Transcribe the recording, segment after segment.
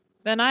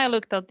when I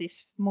looked at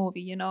this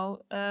movie,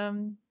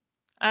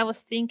 I was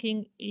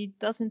thinking it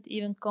doesn't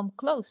even come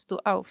close to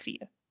our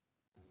fear.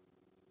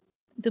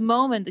 The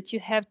moment that you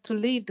have to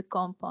leave the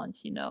compound,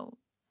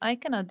 I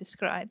cannot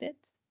describe it.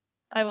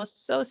 I was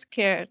so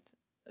scared.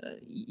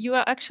 You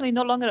are actually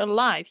no longer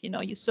alive,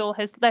 your soul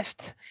has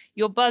left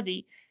your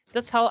body.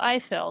 That's how I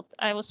felt.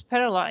 I was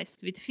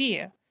paralyzed with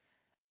fear.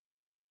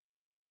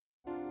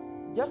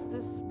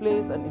 Justice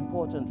plays an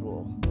important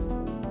role.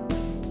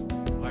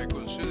 I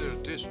consider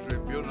this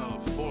tribunal a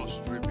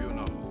false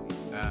tribunal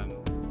and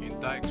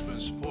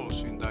indictments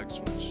false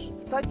indictments.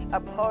 Such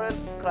abhorrent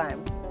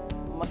crimes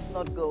must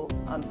not go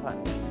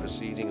unpunished.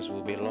 Proceedings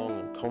will be long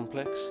and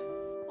complex.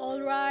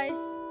 All rise.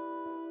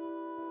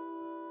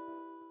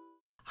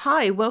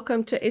 Hi,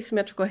 welcome to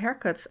Asymmetrical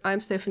Haircuts.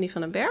 I'm Stephanie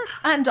van den Berg.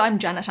 And I'm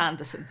Janet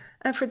Anderson.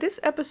 And for this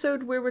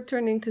episode, we're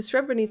returning to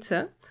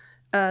Srebrenica,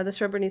 the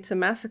Srebrenica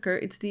massacre.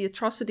 It's the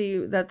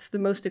atrocity that's the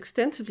most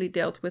extensively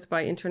dealt with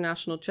by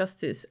international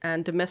justice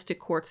and domestic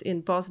courts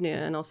in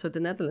Bosnia and also the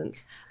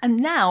Netherlands. And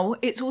now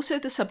it's also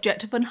the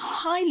subject of a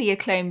highly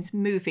acclaimed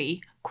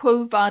movie,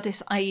 Quo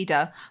Vadis,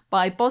 Aida,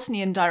 by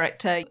Bosnian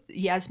director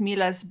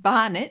Jasmilas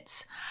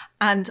Bahanic.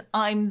 And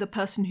I'm the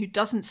person who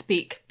doesn't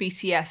speak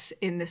BCS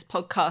in this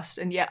podcast,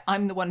 and yet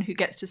I'm the one who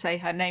gets to say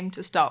her name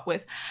to start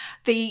with.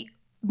 The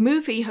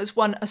movie has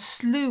won a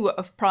slew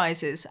of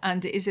prizes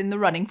and is in the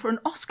running for an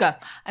Oscar,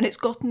 and it's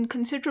gotten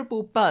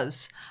considerable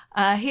buzz.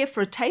 Here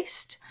for a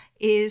taste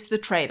is the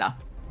trailer.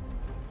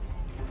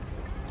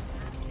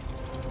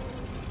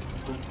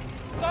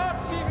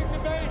 Start leaving the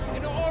base in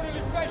an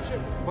orderly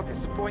fashion. What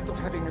is the point of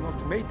having an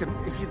ultimatum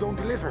if you don't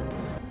deliver?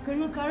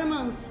 Colonel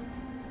Karamans,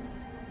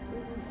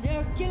 they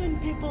are killing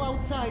people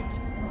outside.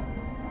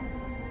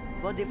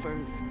 What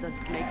difference does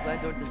it make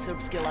whether the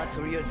Serbs kill us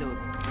or you do?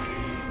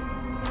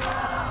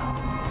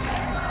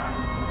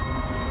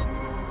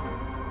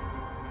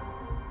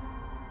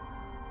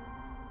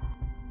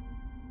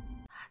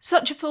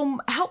 Such a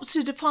film helps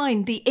to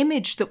define the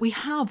image that we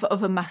have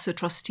of a mass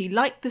atrocity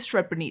like the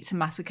Srebrenica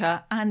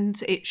massacre,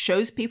 and it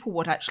shows people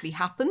what actually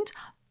happened.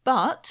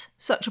 But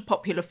such a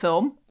popular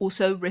film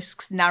also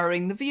risks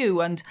narrowing the view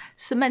and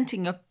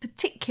cementing a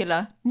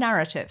particular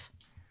narrative.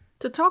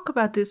 To talk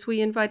about this, we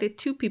invited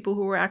two people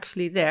who were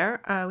actually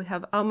there. We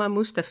have Alma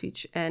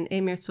Mustafić and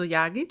Emir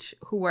Suljagić,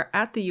 who were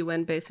at the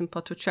UN base in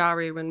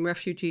Potocari when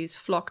refugees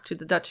flocked to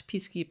the Dutch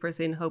peacekeepers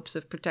in hopes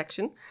of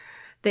protection.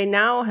 They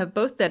now have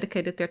both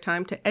dedicated their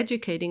time to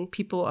educating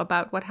people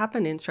about what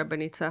happened in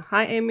Srebrenica.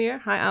 Hi, Emir.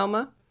 Hi,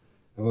 Alma.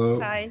 Hello.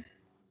 Hi.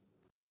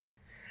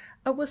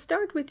 We'll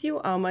start with you,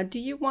 Alma. Do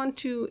you want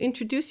to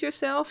introduce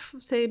yourself,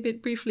 say a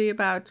bit briefly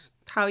about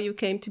how you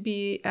came to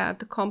be at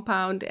the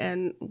compound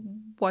and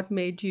what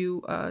made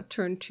you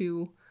turn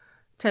to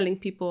telling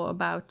people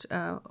about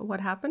what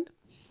happened?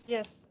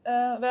 Yes.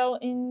 Well,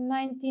 in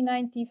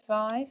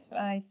 1995,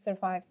 I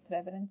survived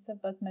Srebrenica,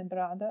 but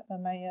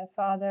my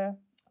father,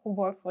 who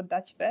worked for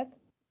Dutch Vet,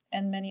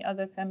 and many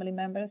other family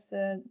members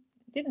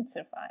didn't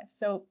survive.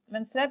 So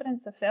when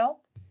Srebrenica fell,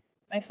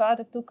 my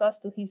father took us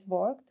to his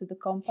work, to the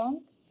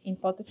compound in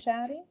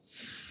Potocari,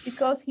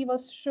 because he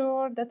was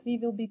sure that we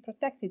will be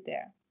protected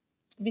there.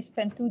 We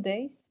spent 2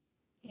 days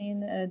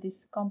in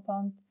this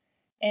compound,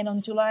 and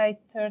on July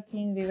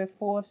 13, we were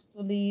forced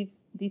to leave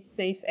this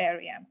safe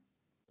area.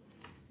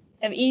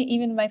 And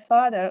even my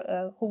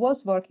father, who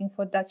was working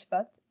for Dutch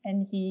Vet,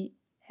 and he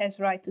has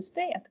right to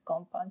stay at the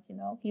compound,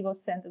 he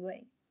was sent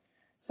away.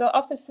 So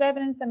after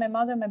Srebrenica, my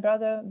mother, my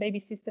brother, baby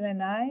sister,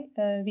 and I,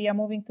 we are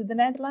moving to the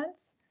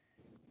Netherlands,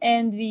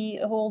 and we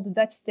hold the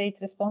Dutch state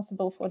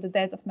responsible for the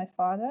death of my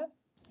father,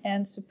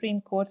 and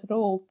Supreme Court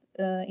ruled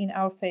in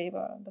our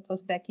favor. That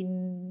was back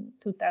in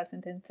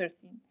 2013.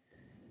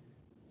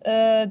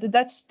 The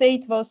Dutch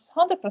state was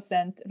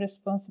 100%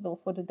 responsible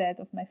for the death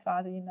of my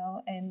father,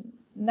 and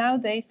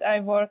nowadays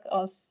I work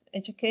as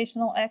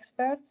educational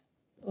expert,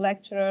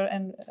 lecturer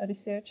and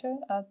researcher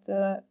at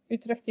the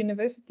Utrecht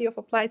University of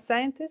Applied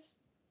Sciences.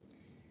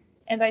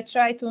 And I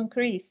try to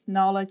increase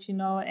knowledge,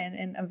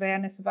 and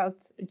awareness about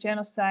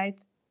genocide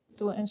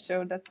to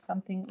ensure that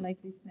something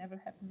like this never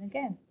happen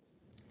again.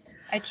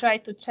 I try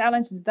to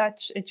challenge the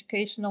Dutch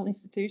educational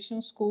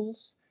institutions,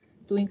 schools,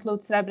 to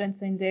include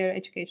Srebrenica in their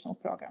educational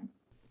program.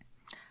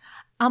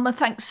 Alma,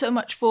 thanks so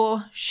much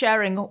for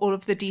sharing all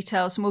of the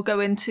details, and we'll go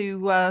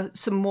into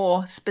some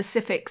more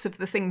specifics of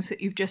the things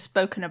that you've just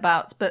spoken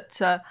about.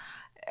 But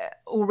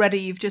already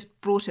you've just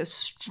brought us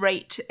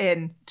straight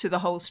in to the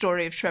whole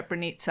story of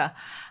Srebrenica.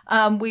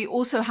 We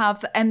also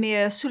have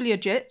Emir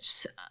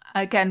Suljagić.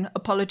 Again,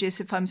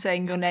 apologies if I'm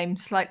saying your name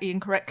slightly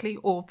incorrectly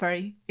or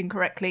very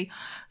incorrectly,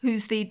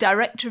 who's the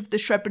director of the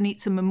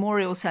Srebrenica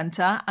Memorial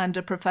Centre and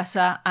a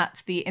professor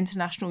at the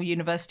International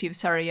University of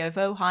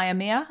Sarajevo. Hi,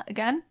 Emir,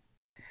 again.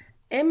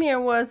 Emir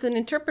was an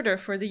interpreter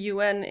for the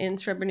UN in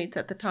Srebrenica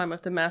at the time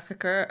of the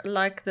massacre,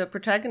 like the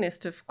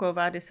protagonist of Quo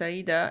Vadis,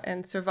 Aida,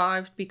 and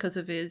survived because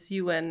of his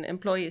UN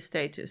employee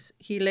status.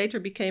 He later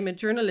became a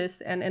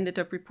journalist and ended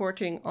up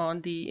reporting on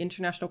the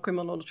International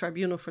Criminal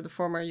Tribunal for the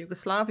former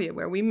Yugoslavia,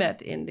 where we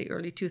met in the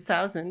early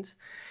 2000s.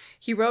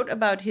 He wrote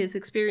about his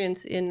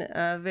experience in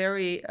a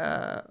very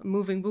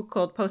moving book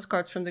called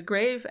Postcards from the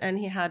Grave, and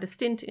he had a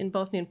stint in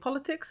Bosnian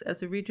politics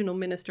as a regional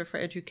minister for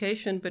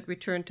education, but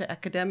returned to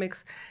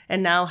academics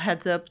and now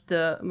heads up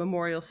the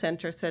memorial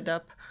center set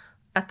up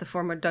at the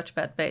former Dutch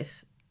Bat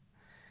base.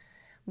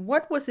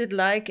 What was it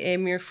like,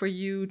 Emir, for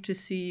you to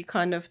see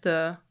kind of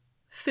the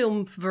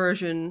film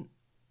version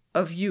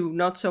of you?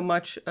 Not so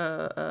much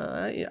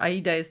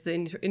Aida is the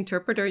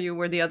interpreter. You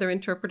were the other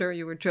interpreter.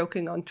 You were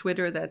joking on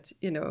Twitter that,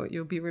 you know,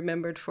 you'll be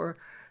remembered for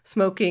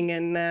smoking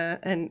and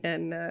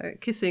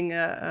kissing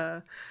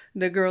the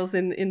girls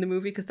in the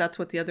movie, because that's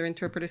what the other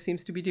interpreter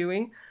seems to be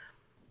doing.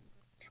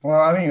 Well,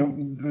 I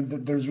mean,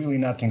 there's really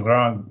nothing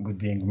wrong with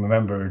being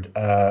remembered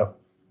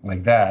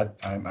like that.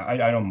 I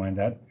don't mind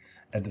that,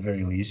 at the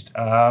very least.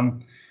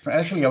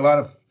 Actually, a lot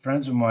of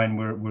friends of mine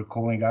were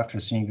calling after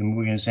seeing the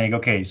movie and saying,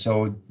 okay,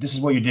 so this is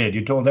what you did.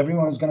 You told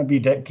everyone was going to be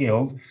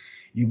killed.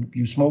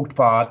 You smoked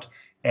pot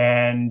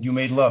and you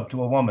made love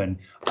to a woman.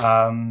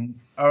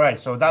 All right,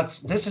 so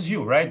this is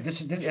you, right?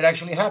 It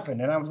actually happened.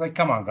 And I was like,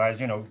 come on,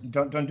 guys, you know,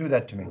 don't do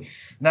that to me.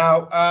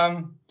 Now,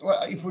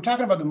 if we're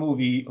talking about the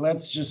movie,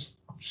 let's just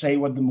say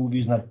what the movie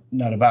is not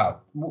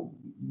about.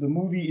 The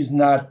movie is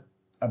not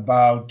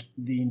about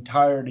the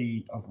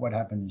entirety of what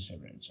happened in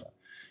Srebrenica.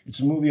 It's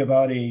a movie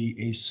about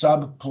a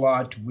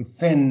subplot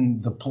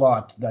within the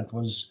plot that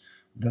was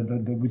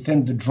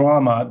within the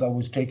drama that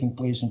was taking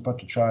place in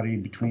Potocari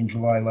between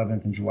July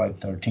 11th and July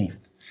 13th.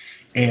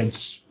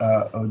 It's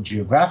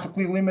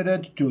geographically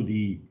limited to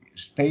the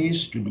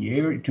space, to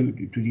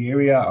the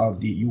area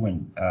of the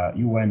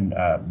UN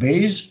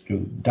base, to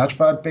Dutch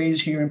Bat base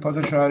here in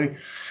Potocari.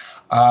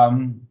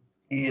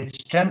 It's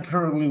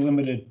temporarily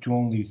limited to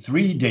only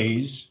 3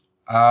 days.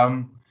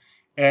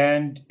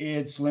 And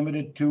it's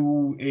limited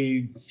to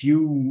a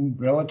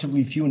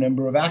relatively few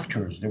number of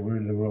actors. There were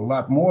a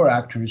lot more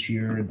actors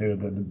here.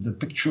 The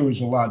picture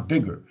is a lot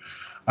bigger.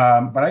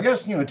 But I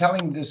guess, you know,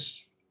 telling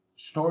this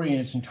story in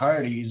its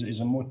entirety is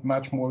a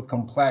much more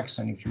complex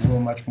and, if you will,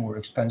 much more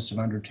expensive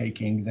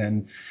undertaking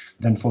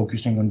than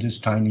focusing on this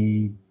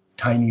tiny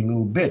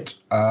little bit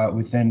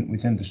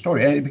within the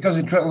story. And because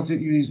it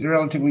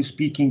relatively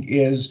speaking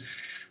is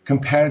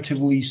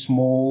comparatively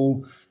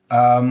small.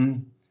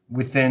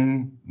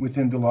 Within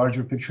the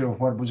larger picture of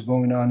what was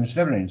going on in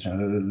Srebrenica.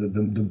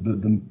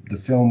 The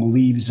film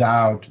leaves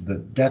out the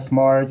death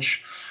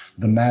march,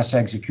 the mass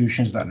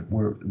executions that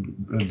were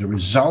the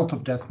result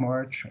of death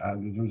march.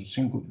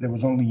 There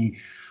was only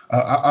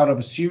out of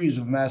a series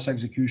of mass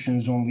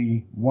executions,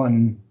 only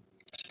one,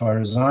 as far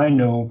as I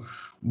know,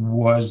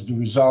 was the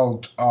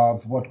result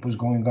of what was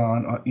going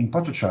on in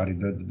Potocari.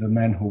 The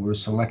men who were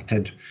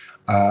selected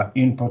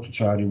in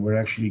Potocari were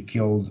actually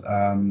killed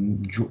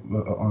on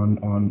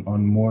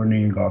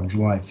morning of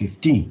July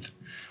 15th,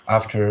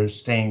 after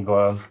staying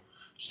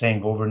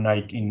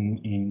overnight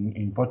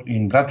in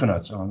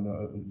Bratunac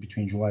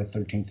between July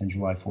 13th and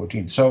July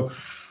 14th. So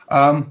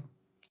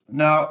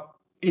now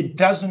it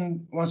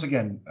doesn't. Once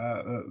again,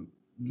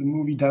 the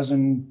movie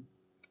doesn't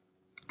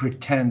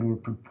pretend or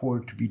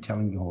purport to be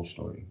telling the whole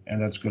story,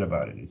 and that's good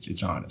about it.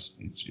 It's honest.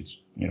 It's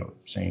you know,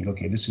 saying,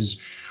 okay, this is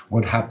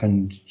what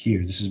happened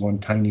here. This is one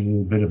tiny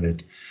little bit of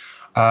it.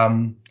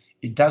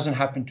 It doesn't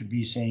happen to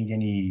be saying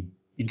any.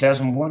 It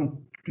doesn't want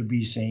to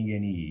be saying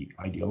any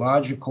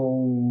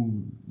ideological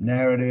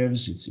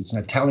narratives. It's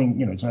not telling.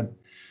 You know, it's not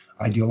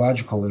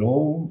ideological at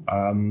all.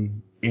 I mean,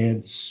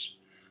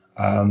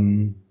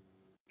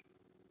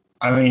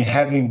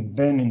 having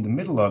been in the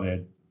middle of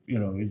it, you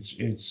know,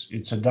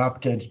 it's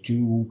adapted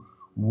to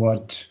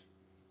what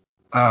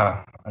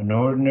an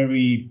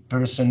ordinary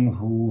person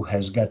who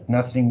has got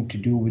nothing to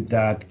do with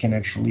that can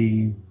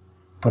actually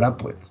put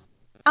up with.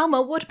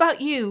 Alma, what about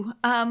you?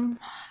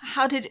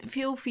 How did it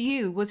feel for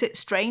you? Was it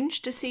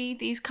strange to see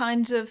these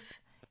kinds of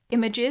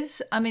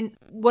images? I mean,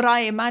 what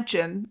I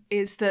imagine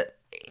is that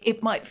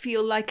it might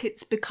feel like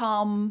it's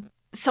become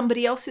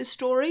somebody else's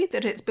story,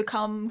 that it's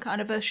become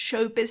kind of a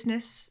show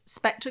business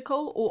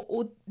spectacle,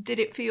 or did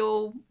it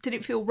feel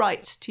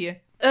right to you?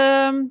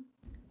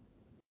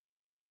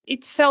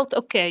 It felt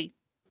okay.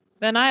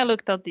 When I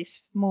looked at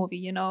this movie,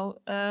 you know,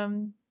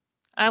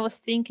 I was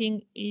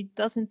thinking it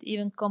doesn't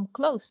even come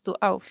close to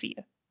our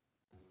fear.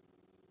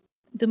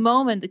 The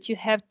moment that you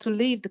have to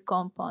leave the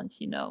compound,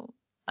 you know,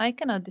 I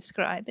cannot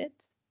describe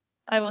it.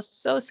 I was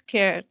so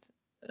scared.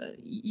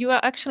 You are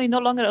actually no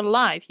longer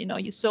alive, you know,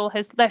 your soul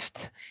has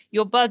left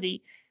your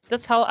body.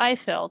 That's how I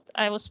felt.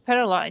 I was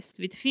paralyzed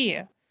with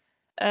fear.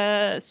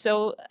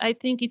 So I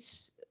think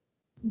it's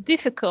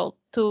difficult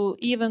to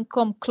even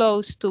come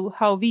close to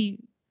how we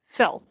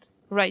felt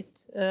right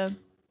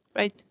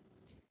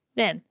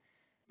then.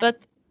 But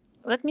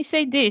let me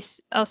say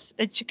this, as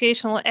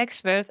educational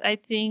expert, I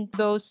think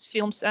those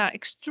films are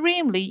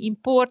extremely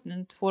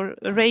important for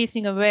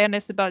raising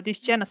awareness about this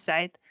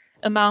genocide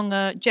among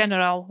a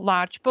general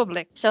large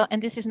public. So,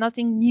 and this is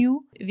nothing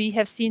new. We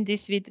have seen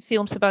this with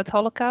films about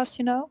Holocaust,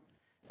 you know.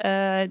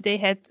 They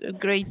had a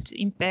great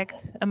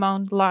impact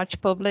among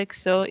large public.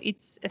 So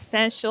it's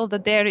essential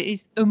that there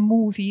is a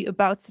movie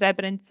about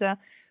Srebrenica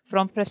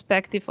from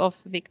perspective of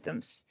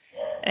victims.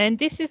 And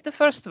this is the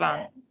first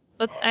one.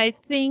 But I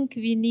think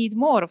we need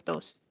more of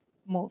those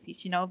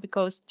movies,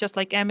 because just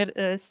like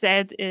Emir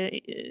said,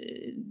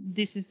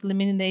 this is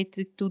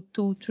limited to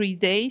 2-3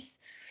 days,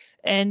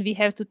 and we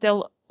have to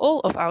tell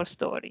all of our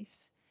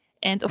stories.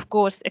 And of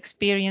course,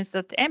 experience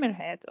that Emir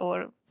had,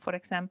 or for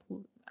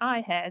example,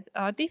 I had,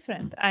 are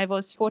different. I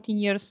was 14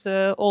 years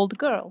old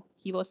girl.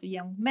 He was a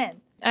young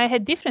man. I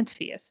had different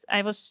fears.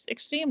 I was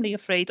extremely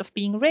afraid of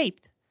being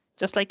raped,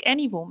 just like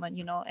any woman,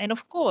 And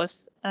of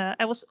course,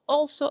 I was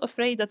also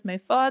afraid that my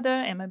father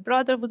and my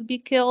brother would be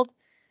killed.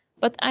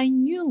 But I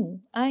knew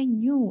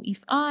if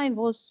I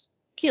was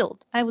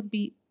killed, I would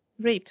be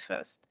raped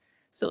first.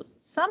 So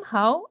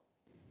somehow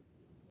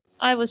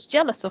I was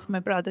jealous of my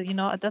brother,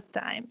 at that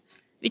time,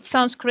 which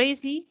sounds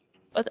crazy,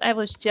 but I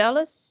was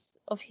jealous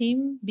of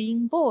him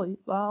being boy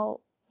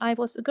while I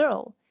was a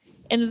girl.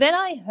 And when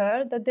I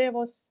heard that there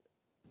was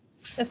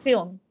a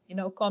film,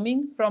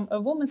 coming from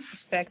a woman's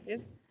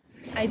perspective,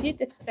 I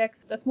did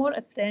expect that more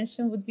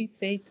attention would be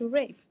paid to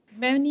rape.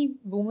 Many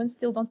women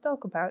still don't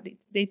talk about it.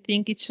 They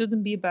think it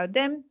shouldn't be about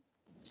them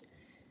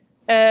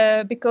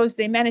because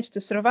they managed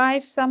to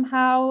survive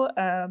somehow,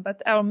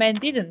 but our men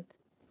didn't.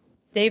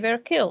 They were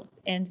killed,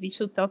 and we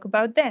should talk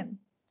about them,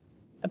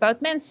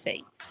 about men's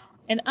fate.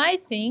 And I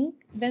think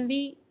when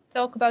we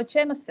talk about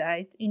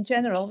genocide in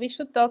general, we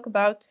should talk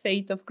about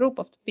fate of group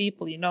of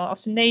people,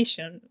 as a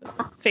nation,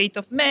 fate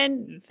of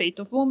men, fate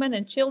of women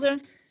and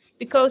children,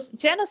 because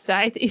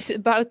genocide is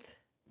about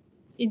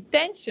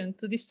intention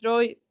to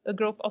destroy a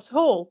group as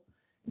whole,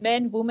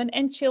 men, women,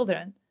 and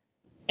children.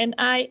 And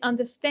I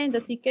understand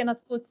that we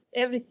cannot put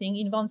everything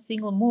in one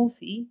single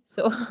movie,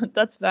 so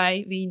that's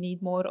why we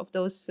need more of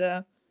those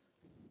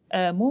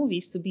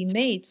movies to be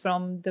made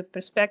from the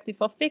perspective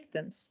of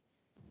victims.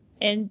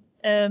 And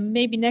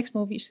maybe next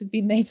movie should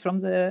be made from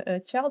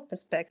the child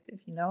perspective,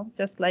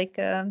 just like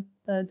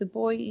the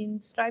boy in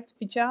striped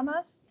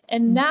pajamas.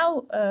 And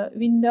now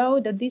we know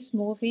that this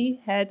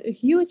movie had a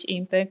huge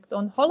impact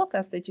on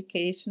Holocaust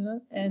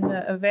education and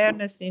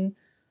awareness in,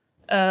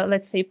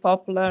 let's say,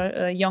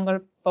 popular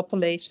younger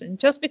population,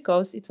 just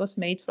because it was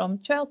made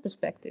from child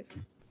perspective.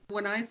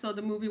 When I saw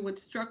the movie, what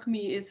struck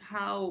me is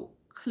how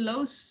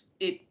close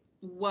it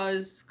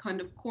was kind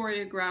of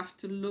choreographed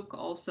to look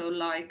also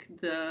like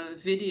the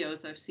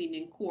videos I've seen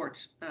in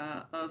court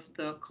of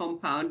the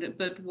compound.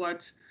 But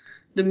what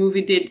the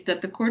movie did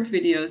that the court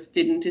videos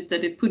didn't is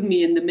that it put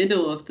me in the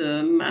middle of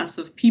the mass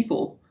of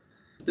people.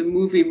 The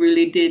movie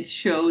really did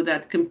show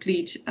that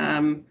complete,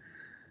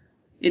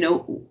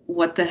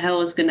 what the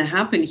hell is going to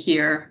happen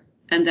here?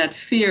 And that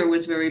fear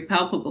was very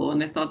palpable.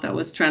 And I thought that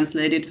was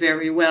translated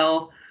very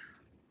well.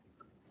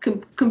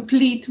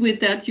 Complete with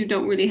that, you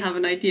don't really have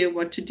an idea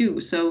what to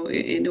do. So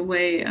in a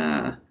way,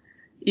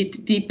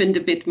 it deepened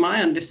a bit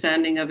my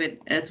understanding of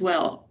it as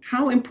well.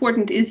 How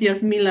important is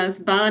Jasmila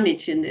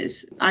Zbanić in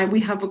this? We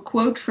have a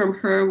quote from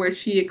her where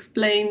she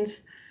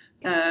explains,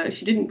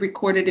 she didn't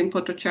record it in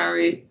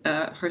Potocari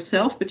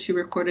herself, but she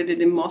recorded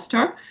it in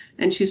Mostar.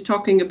 And she's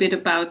talking a bit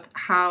about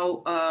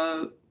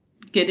how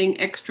getting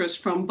extras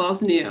from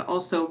Bosnia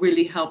also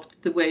really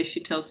helped the way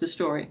she tells the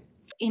story.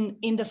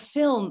 In the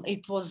film,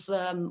 it was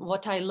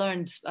what I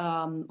learned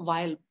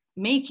while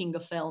making a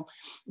film.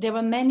 There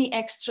were many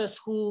extras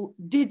who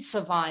did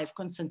survive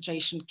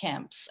concentration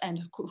camps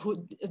and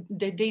who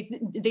they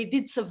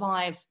did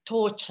survive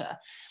torture.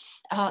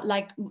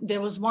 Like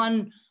there was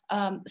one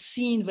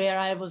scene where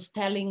I was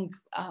telling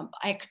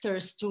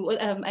extras,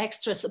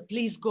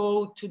 please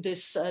go to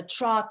this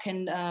truck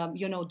and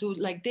do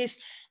like this.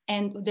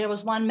 And there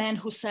was one man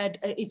who said,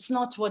 it's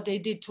not what they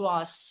did to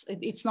us.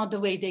 It's not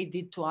the way they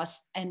did to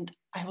us. And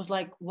I was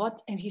like, what?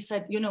 And he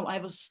said, I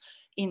was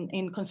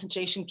in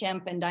concentration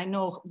camp and I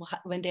know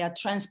when they are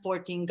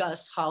transporting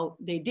us, how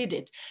they did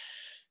it.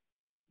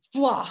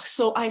 Wow.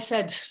 So I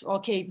said,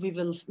 okay, we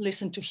will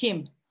listen to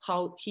him.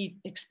 How he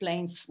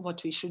explains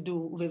what we should do,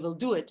 we will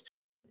do it.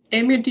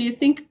 Emir, do you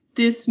think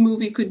this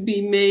movie could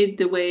be made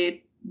the way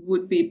it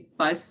would be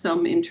by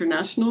some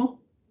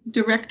international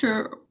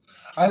director?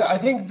 I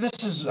think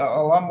this is a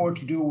lot more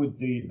to do with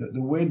the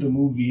way the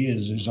movie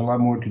is. There's a lot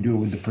more to do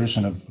with the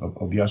person of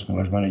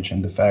Jasmila Zbanić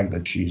and the fact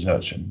that she's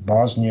a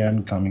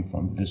Bosnian coming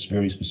from this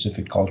very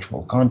specific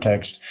cultural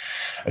context.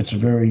 It's a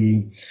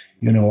very,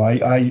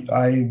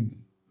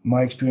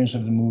 my experience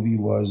of the movie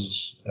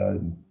was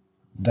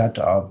that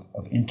of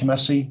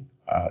intimacy.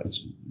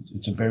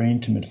 It's a very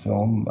intimate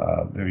film,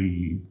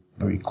 very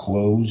very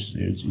close.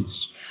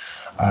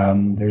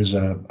 There's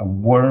a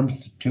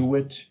warmth to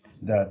it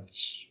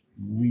that's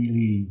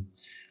really,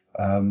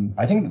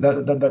 I think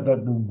that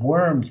the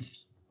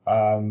warmth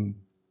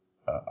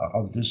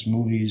of this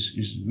movie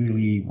is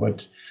really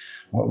what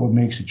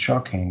makes it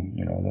shocking.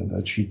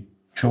 That she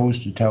chose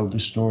to tell the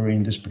story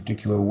in this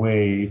particular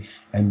way,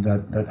 and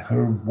that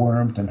her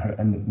warmth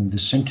and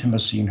this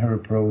intimacy in her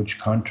approach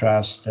in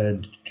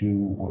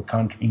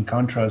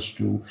contrast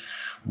to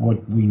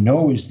what we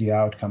know is the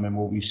outcome and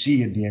what we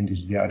see at the end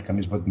is the outcome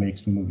is what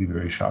makes the movie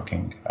very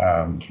shocking.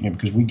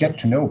 Because we get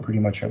to know pretty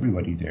much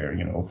everybody there,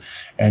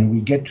 and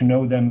we get to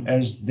know them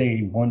as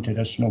they wanted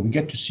us to know. We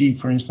get to see,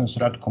 for instance,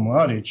 Ratko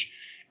Mladić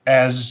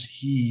as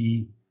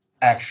he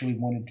actually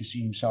wanted to see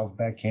himself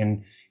back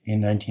in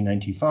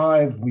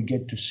 1995. We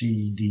get to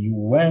see the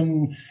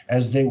UN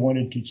as they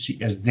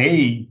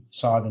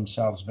saw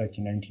themselves back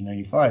in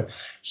 1995.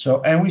 So,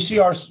 and we see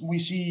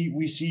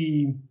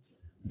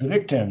the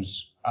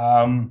victims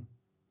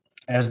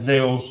as they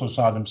also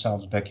saw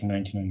themselves back in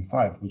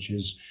 1995, which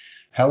is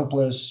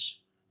helpless,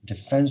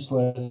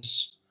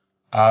 defenseless,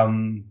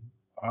 on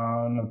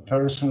a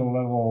personal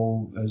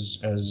level,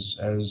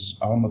 as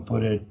Alma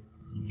put it.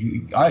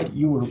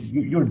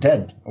 You're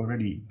dead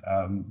already.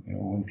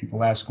 When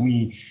people ask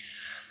me,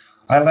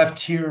 I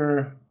left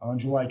here on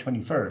July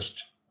 21st,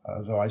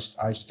 so I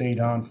stayed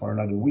on for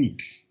another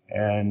week,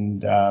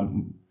 and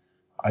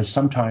I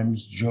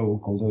sometimes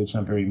joke, although it's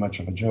not very much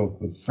of a joke,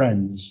 with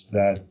friends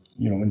that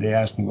when they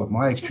ask me what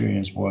my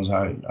experience was,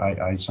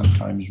 I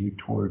sometimes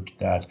retort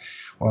that,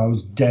 well, I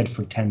was dead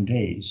for 10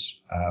 days.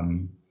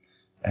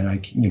 And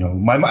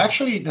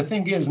actually, the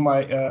thing is,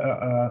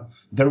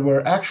 there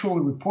were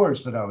actual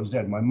reports that I was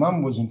dead. My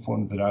mom was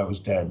informed that I was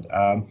dead.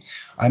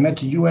 I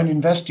met a UN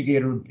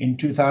investigator in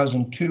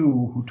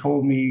 2002 who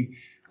told me,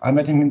 I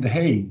met him in The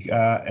Hague,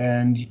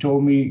 and he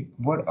told me,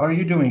 what are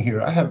you doing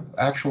here? I have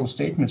actual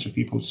statements of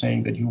people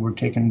saying that you were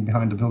taken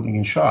behind the building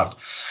and shot.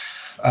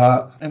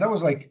 And I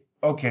was like,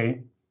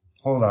 okay,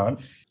 hold on.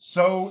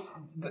 So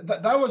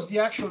that was the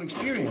actual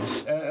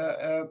experience.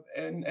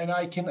 And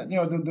I can,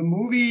 the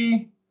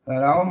movie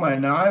that Alma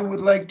and I would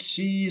like to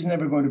see is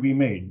never going to be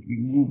made.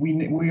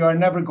 We are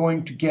never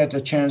going to get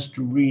a chance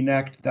to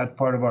reenact that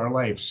part of our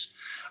lives.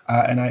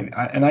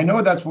 And I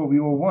know that's what we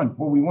all want.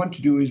 What we want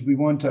to do is we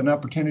want an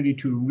opportunity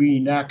to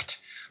reenact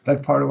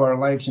that part of our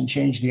lives and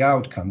change the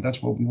outcome.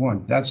 That's what we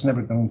want. That's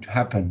never going to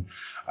happen.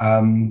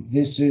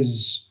 This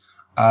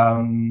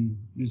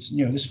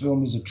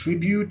film is a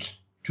tribute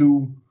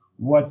to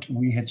what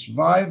we had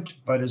survived,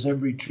 but as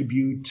every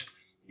tribute,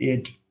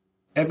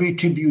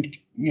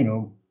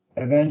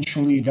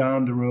 eventually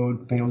down the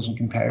road pales in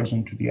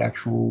comparison to the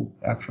actual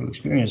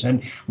experience.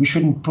 And we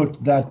shouldn't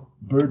put that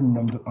burden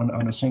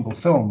on a single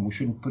film. We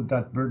shouldn't put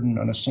that burden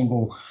on a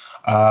single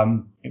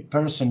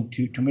person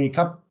to make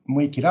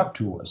it up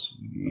to us.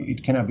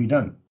 It cannot be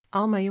done.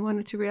 Alma, you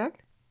wanted to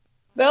react?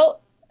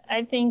 Well,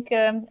 I think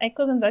I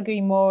couldn't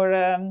agree more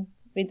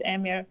with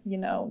Emir,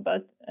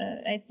 but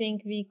I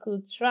think we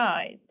could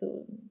try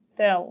to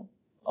tell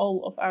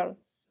all of our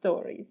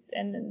stories.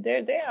 And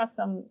there are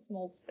some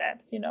small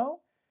steps,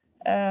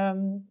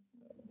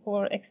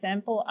 For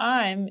example,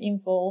 I'm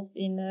involved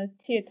in a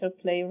theater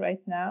play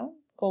right now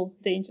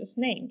called Dangerous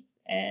Names.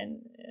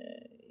 And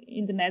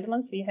in the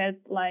Netherlands, we had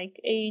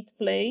 8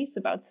 plays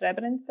about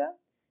Srebrenica,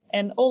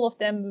 and all of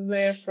them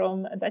were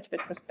from a Dutch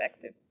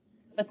perspective,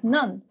 but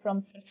none from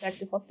the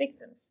perspective of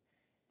victims.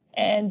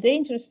 And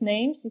Dangerous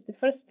Names is the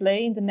first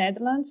play in the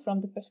Netherlands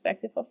from the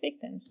perspective of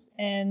victims.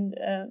 And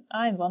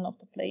I'm one of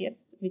the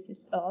players, which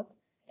is odd.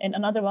 And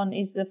another one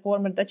is the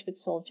former Dutch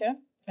soldier.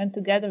 And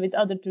together with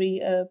other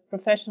 3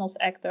 professionals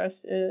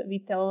actors, we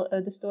tell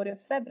the story of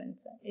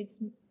Srebrenica. It's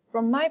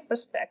from my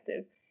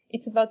perspective,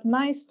 it's about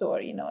my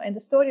story, and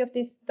the story of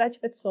this Dutch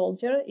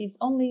soldier is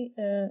only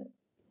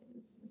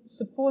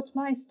support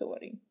my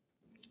story,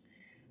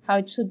 how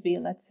it should be,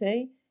 let's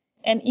say.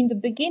 And in the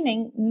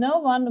beginning, no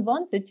one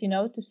wanted,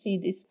 to see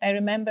this. I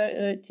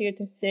remember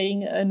theater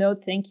saying, no,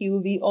 thank you.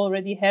 We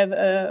already have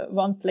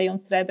one play on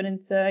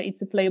Srebrenica.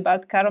 It's a play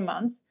about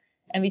caravans.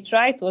 And we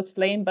try to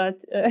explain,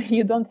 but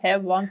you don't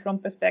have one from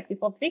perspective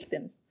of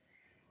victims.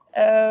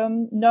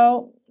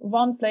 No,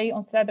 one play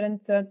on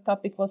Srebrenica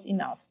topic was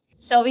enough.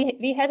 So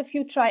we had a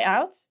few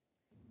tryouts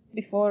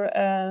before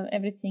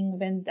everything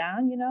went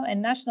down,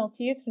 and National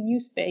Theatre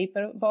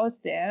newspaper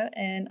was there.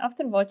 And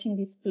after watching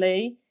this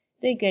play,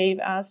 they gave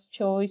us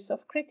choice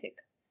of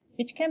critic,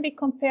 which can be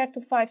compared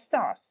to 5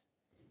 stars.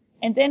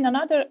 And then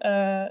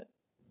another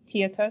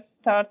theaters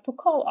start to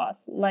call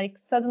us.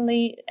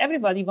 Suddenly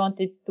everybody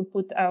wanted to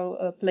put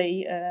our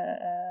play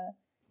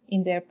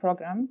in their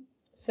program.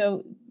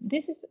 So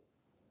this is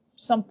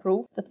some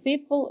proof that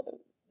people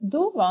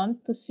do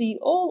want to see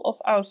all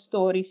of our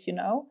stories,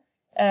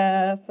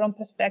 from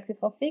perspective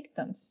of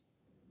victims.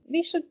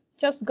 We should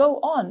just go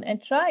on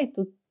and try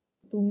to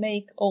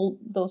make all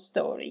those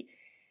stories.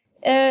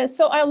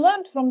 So I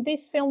learned from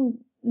this film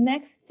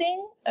next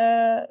thing,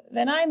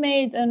 when I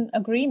made an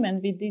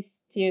agreement with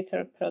this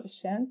theater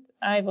producer,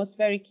 I was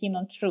very keen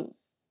on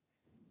truth.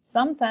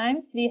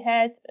 Sometimes we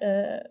had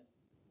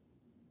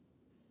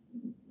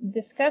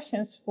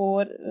discussions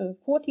for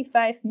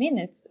 45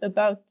 minutes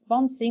about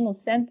one single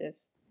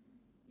sentence.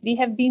 We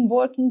have been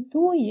working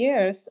 2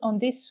 years on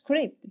this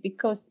script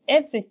because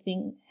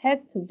everything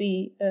had to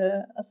be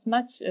as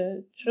much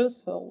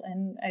truthful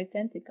and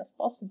authentic as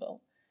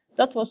possible.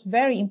 that was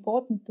very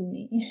important to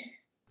me.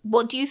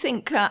 What do you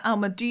think,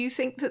 Alma? Do you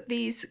think that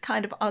these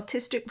kind of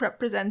artistic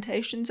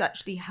representations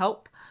actually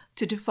help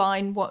to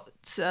define what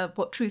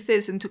truth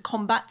is and to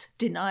combat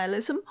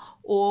denialism,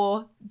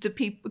 or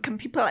can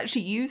people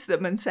actually use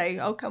them and say,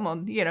 "Oh, come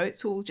on,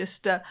 it's all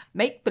just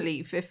make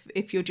believe"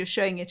 if you're just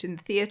showing it in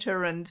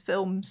theatre and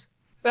films?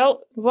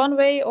 Well, one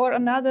way or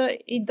another,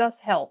 it does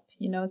help,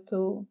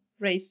 to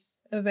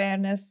raise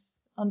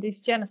awareness on this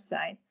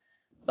genocide.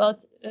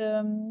 But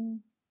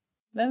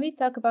when we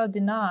talk about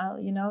denial,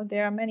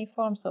 there are many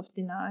forms of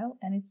denial,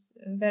 and it's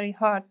very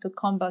hard to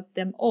combat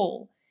them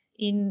all.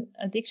 In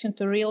addition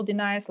to real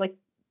deniers, like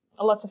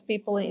a lot of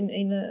people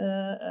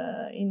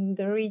in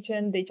the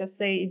region, they just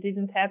say it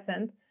didn't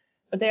happen.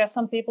 But there are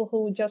some people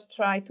who just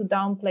try to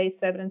downplay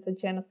Srebrenica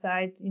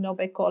genocide,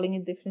 by calling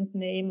it different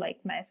name,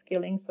 like mass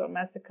killings or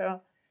massacre.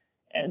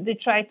 They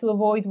try to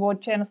avoid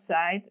word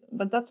genocide,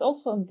 but that's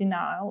also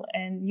denial,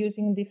 and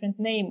using a different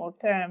name or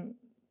term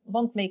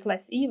won't make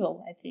less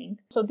evil, I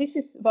think. So this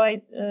is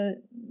why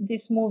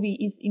this movie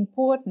is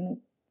important.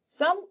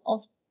 Some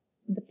of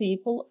the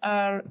people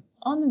are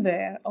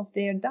unaware of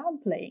their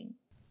downplaying,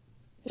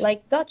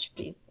 like Dutch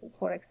people,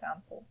 for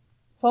example.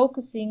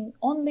 Focusing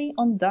only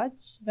on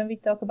Dutch when we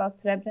talk about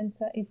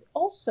Srebrenica is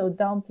also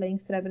downplaying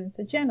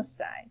Srebrenica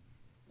genocide.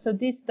 So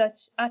this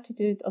Dutch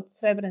attitude of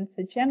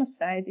Srebrenica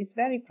genocide is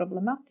very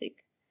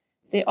problematic.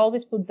 They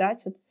always put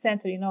Dutch at the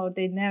center,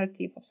 the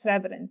narrative of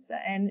Srebrenica.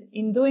 And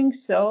in doing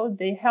so,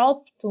 they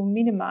help to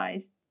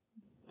minimize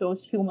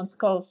those human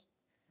costs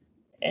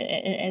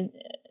and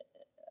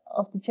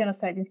of the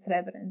genocide in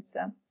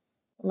Srebrenica,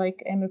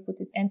 like Emir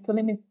put it, and to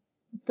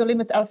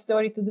limit our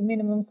story to the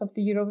minimums of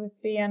the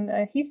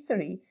European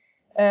history.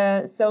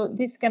 So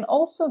this can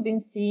also be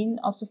seen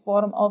as a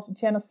form of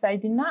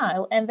genocide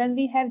denial. And when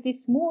we have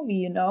this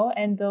movie,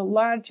 and the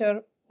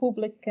larger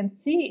public can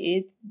see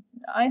it,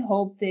 I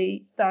hope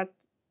they start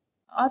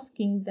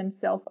asking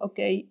themselves,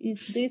 okay,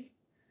 is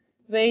this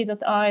way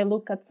that I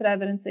look at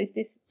Srebrenica,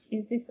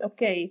 is this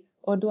okay?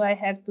 Or do I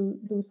have to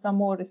do some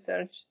more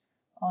research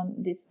on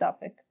this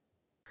topic?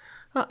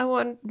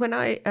 When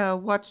I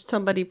watched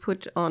somebody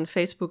put on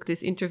Facebook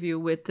this interview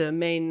with the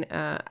main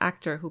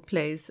actor who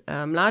plays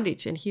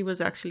Mladić, and he was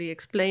actually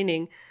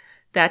explaining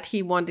that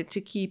he wanted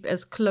to keep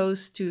as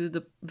close to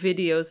the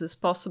videos as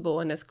possible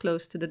and as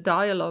close to the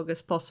dialogue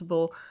as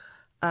possible,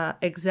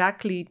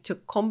 exactly to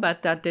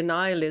combat that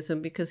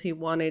denialism, because he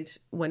wanted,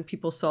 when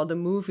people saw the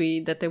movie,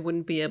 that they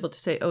wouldn't be able to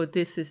say, oh,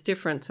 this is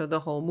different, so the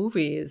whole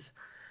movie is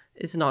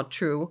not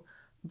true.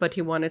 But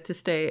he wanted to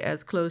stay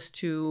as close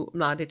to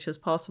Mladić as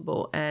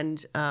possible.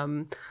 And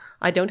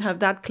I don't have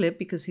that clip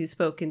because he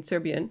spoke in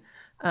Serbian.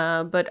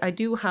 But I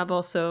do have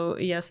also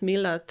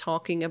Jasmila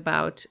talking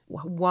about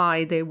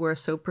why they were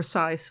so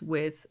precise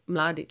with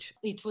Mladić.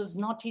 It was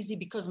not easy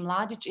because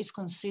Mladić is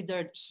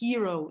considered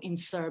hero in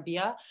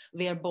Serbia,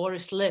 where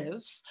Boris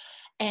lives.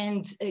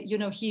 And,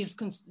 he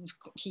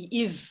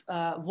is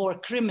a war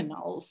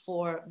criminal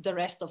for the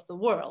rest of the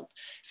world.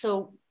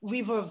 So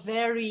we were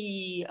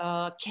very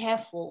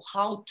careful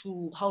how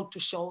to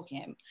show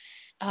him.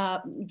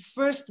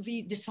 First,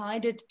 we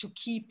decided to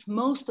keep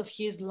most of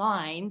his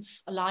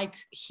lines like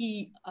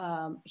he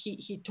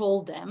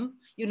told them.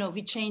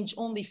 We changed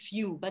only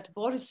few, but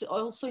Boris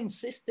also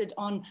insisted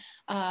on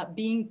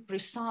being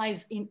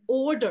precise in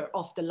order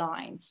of the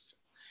lines,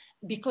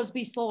 because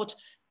we thought,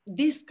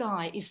 this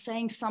guy is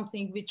saying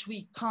something which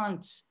we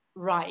can't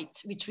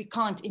write, which we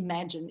can't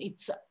imagine.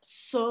 It's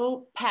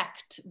so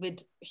packed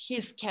with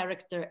his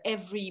character,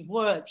 every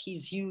word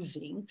he's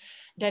using,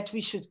 that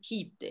we should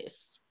keep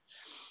this.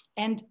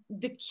 And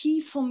the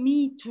key for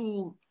me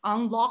to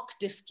unlock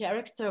this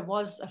character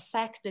was a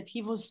fact that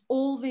he was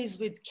always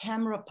with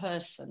camera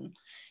person.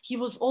 He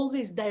was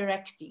always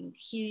directing.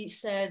 He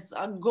says,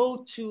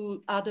 go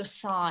to other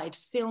side,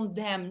 film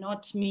them,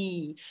 not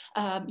me,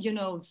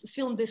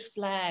 film this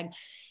flag.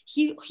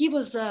 He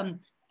was the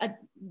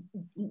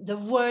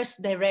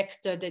worst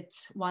director that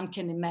one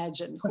can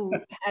imagine, who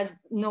has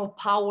no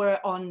power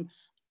on,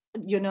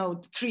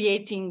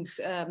 creating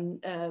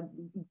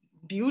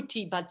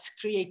beauty, but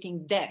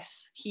creating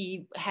death.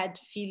 He had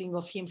feeling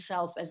of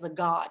himself as a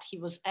god. He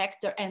was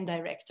actor and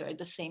director at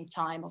the same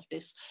time of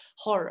this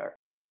horror.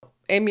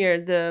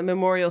 Emir, the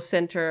Memorial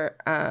Center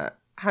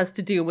has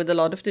to deal with a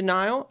lot of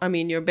denial. I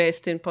mean, you're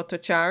based in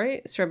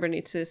Potocari.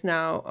 Srebrenica is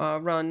now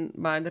run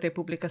by the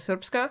Republika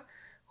Srpska,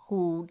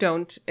 who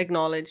don't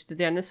acknowledge the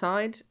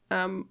genocide.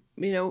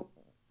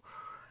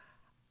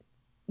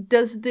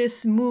 Does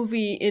this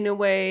movie in a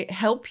way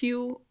help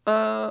you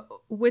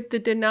with the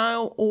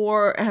denial,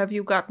 or have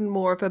you gotten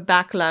more of a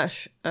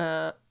backlash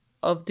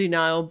of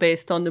denial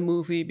based on the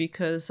movie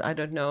because, I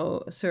don't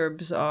know,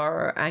 Serbs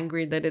are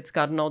angry that it's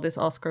gotten all this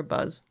Oscar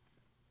buzz?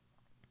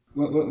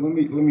 Well, let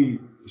me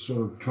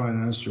sort of try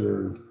and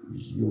answer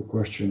your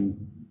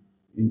question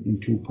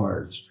in two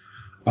parts.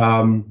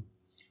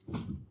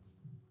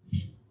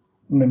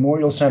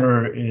 Memorial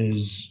Center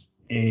is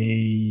a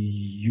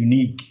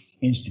unique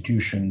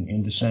institution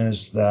in the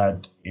sense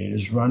that it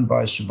is run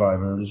by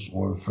survivors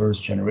or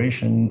first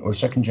generation or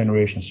second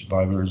generation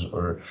survivors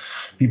or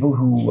people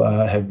who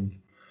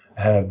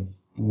have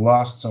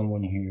lost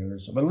someone here.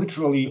 So, but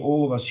literally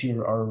all of us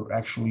here are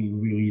actually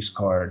really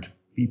scarred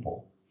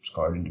people,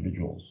 scarred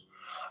individuals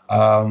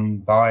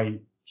by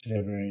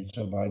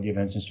Srebrenica, by the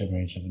events in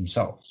Srebrenica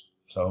themselves.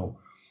 So,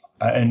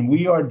 and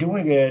we are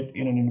doing it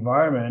in an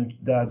environment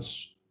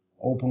that's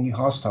openly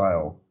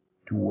hostile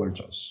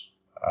towards us.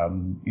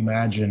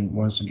 Imagine,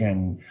 once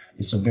again,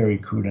 it's a very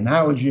crude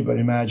analogy, but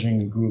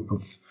imagine a group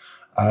of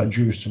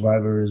Jewish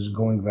survivors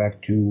going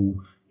back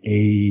to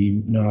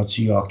a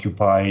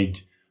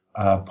Nazi-occupied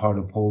part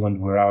of Poland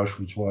where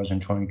Auschwitz was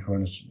and trying to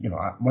run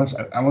a,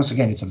 once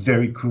again, it's a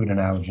very crude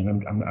analogy,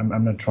 and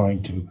I'm not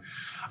trying to,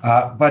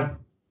 but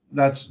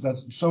that's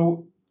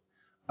so.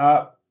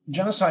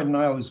 Genocide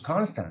denial is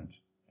constant,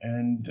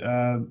 and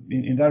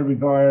in that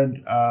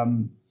regard,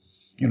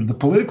 the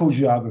political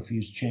geography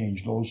has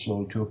changed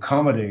also to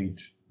accommodate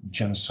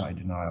genocide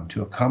denial,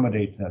 to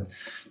accommodate that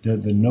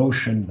the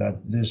notion that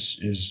this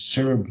is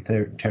Serb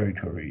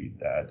territory,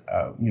 that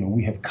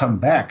we have come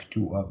back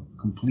to a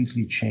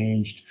completely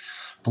changed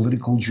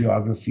political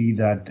geography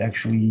that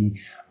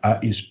actually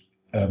is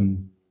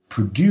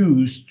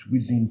produced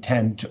with the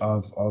intent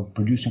of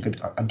producing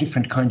a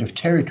different kind of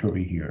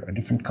territory here, a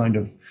different kind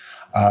of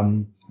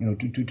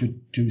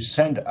to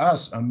send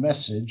us a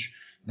message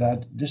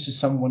that this is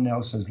someone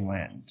else's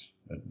land,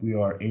 that we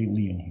are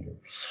alien here.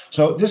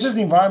 So this is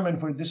the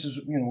environment where this is,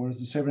 where the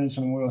Srebrenica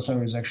Memorial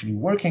Center is actually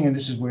working, and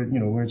this is where,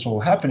 where it's all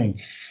happening.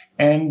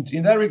 And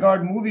in that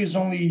regard, movie has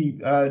only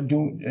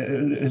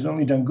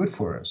done good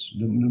for us.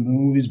 The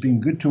movie has been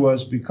good to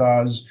us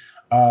because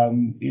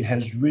it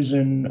has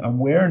risen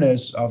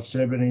awareness of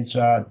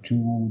Srebrenica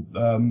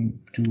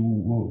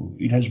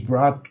it has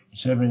brought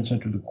Srebrenica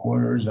to the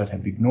corners that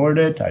have ignored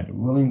it, either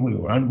willingly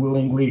or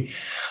unwillingly.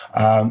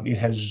 It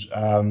has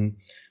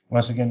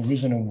once again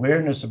risen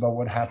awareness about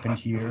what happened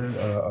here,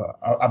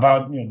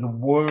 about the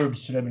word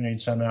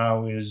Srebrenica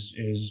now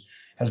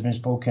has been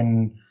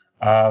spoken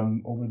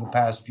over the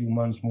past few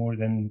months more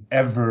than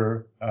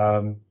ever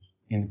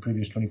in the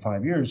previous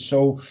 25 years.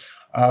 So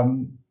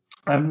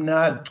I'm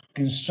not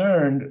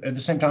concerned. At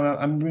the same time,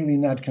 I'm really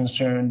not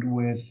concerned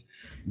with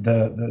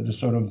the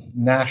sort of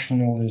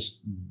nationalist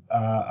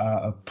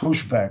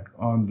pushback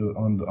on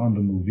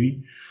the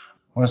movie.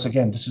 Once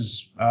again, this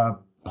is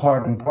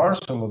part and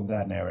parcel of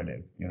that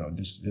narrative.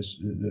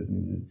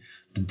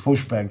 The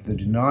pushback, the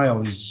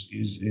denial is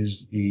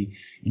the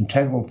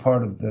integral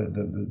part of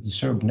the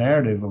Serb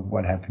narrative of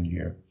what happened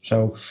here.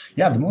 So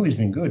yeah, the movie's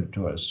been good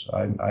to us.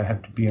 I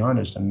have to be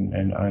honest, and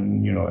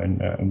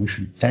we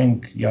should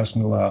thank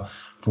Jasmila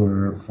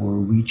for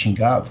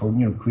reaching out, for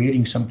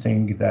creating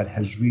something that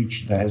has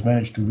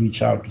managed to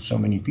reach out to so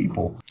many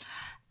people.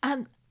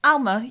 And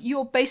Alma,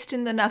 you're based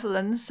in the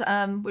Netherlands,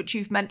 which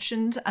you've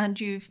mentioned, and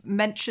you've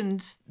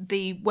mentioned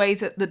the way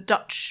that the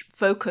Dutch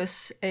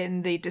focus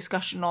in the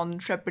discussion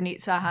on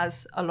Srebrenica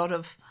has a lot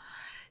of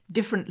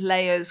different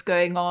layers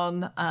going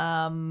on.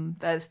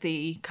 There's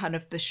the kind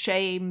of the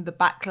shame, the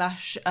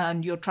backlash,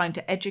 and you're trying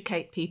to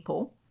educate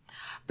people.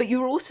 But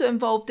you're also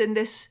involved in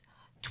this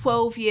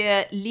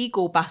 12-year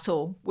legal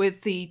battle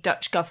with the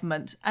Dutch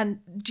government.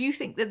 And do you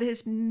think that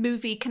this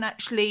movie can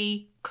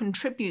actually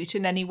contribute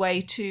in any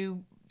way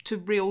to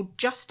real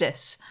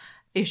justice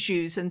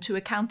issues and to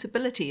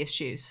accountability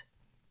issues?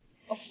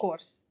 Of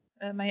course.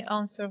 My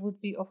answer would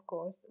be of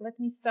course. Let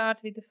me start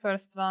with the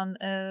first one.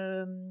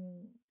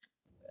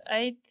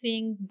 I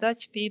think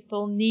Dutch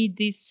people need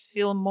this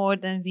film more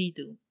than we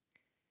do.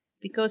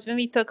 Because when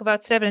we talk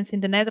about Srebrenica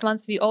in the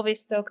Netherlands, we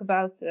always talk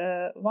about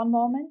one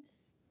moment,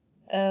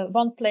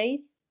 one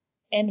place,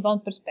 and one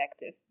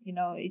perspective.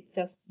 It's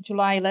just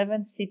July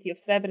 11th, city of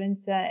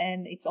Srebrenica,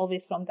 and it's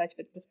always from Dutch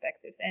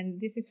perspective.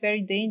 And this is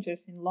very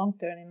dangerous in long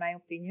term, in my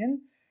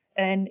opinion.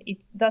 And it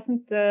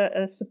doesn't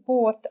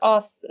support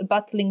us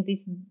battling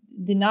this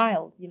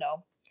denial,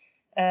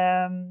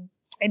 And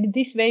in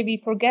this way, we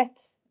forget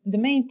the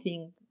main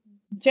thing,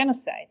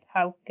 genocide.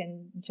 How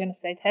can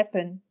genocide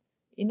happen?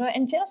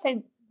 And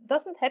genocide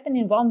doesn't happen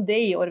in one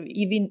day or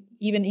even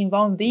in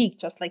 1 week,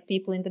 just like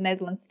people in the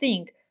Netherlands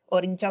think,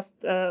 or in just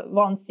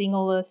one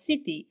single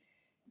city.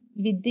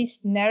 With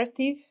this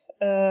narrative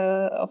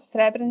of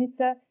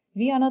Srebrenica,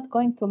 we are not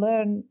going to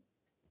learn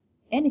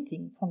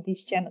anything from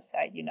this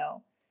genocide,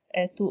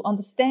 To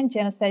understand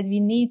genocide, we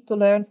need to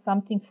learn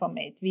something from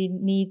it. We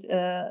need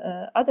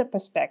other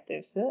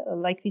perspectives.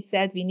 Like we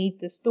said, we need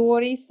the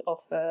stories of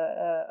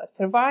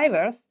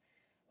survivors,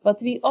 but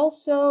we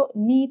also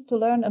need to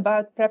learn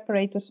about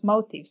preparators'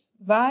 motives.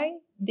 Why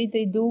did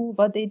they do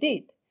what they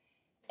did?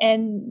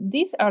 And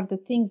these are the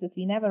things that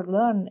we never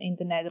learn in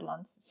the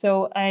Netherlands.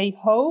 So I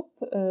hope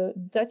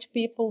Dutch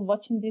people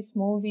watching this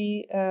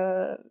movie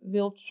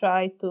will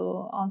try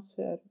to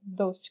answer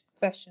those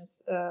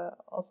questions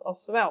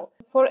as well.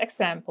 For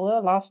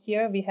example, last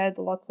year we had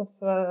lots of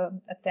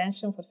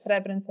attention for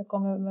Srebrenica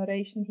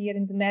commemoration here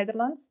in the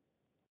Netherlands.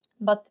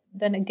 But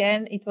then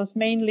again, it was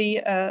mainly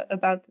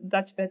about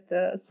Dutch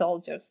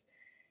soldiers.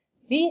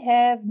 We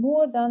have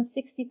more than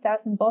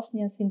 60,000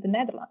 Bosnians in the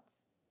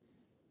Netherlands.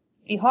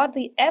 We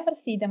hardly ever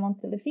see them on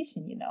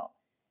television,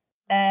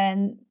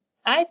 And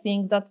I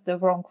think that's the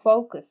wrong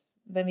focus.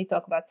 When we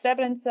talk about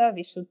Srebrenica,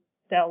 we should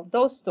tell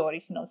those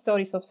stories,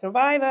 stories of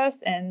survivors.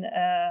 And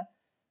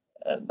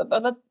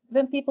but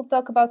when people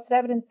talk about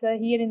Srebrenica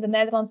here in the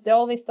Netherlands, they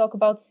always talk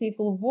about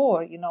civil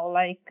war,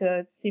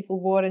 civil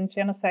war and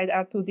genocide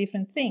are two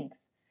different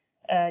things.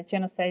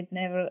 Genocide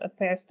never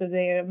appears to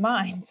their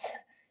minds.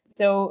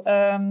 So,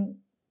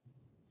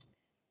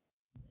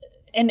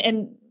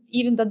 and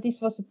even that this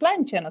was a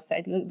planned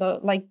genocide,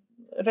 like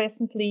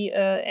recently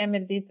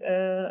Emir did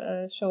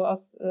show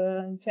us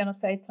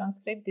genocide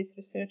transcript, this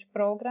research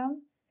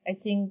program. I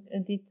think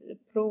it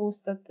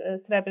proves that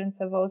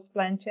Srebrenica was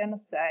planned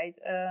genocide.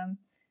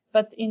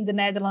 But in the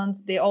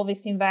Netherlands, they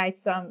always invite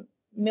some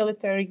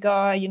military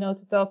guy,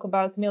 to talk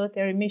about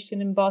military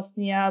mission in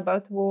Bosnia,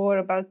 about war,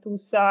 about two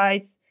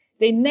sides.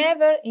 They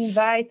never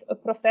invite a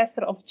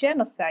professor of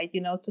genocide,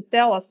 to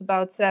tell us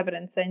about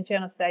Srebrenica and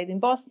genocide in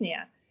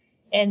Bosnia.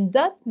 And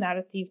that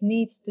narrative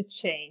needs to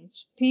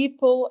change.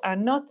 People are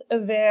not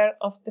aware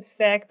of the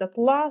fact that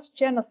last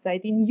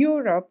genocide in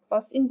Europe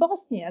was in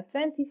Bosnia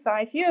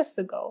 25 years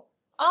ago.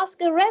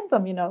 Ask a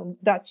random,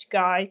 Dutch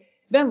guy,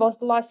 when was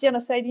the last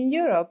genocide in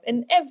Europe?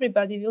 And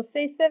everybody will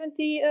say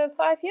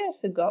 75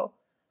 years ago.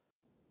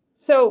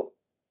 So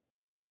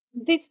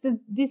this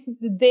is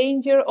the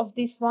danger of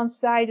this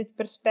one-sided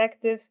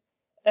perspective.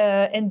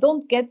 And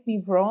don't get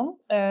me wrong.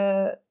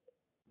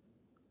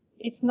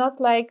 It's not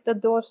like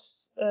that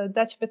those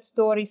Dutchbat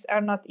stories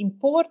are not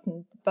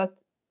important, but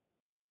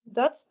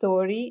that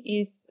story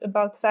is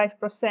about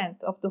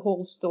 5% of the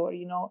whole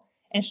story,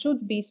 and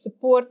should be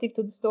supportive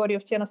to the story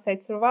of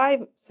genocide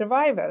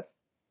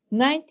survivors.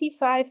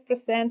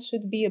 95%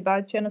 should be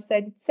about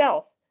genocide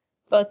itself,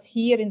 but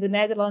here in the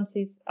Netherlands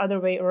it's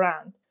other way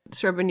around.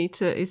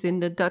 Srebrenica is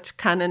in the Dutch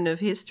canon of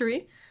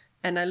history.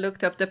 And I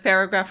looked up the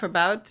paragraph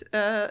about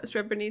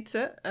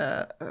Srebrenica,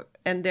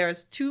 and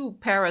there's 2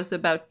 paras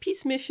about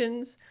peace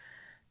missions,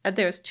 and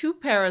there's 2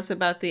 paras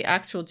about the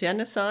actual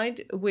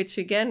genocide, which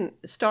again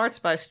starts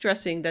by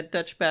stressing that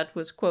Dutchbat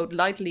was, quote,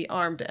 lightly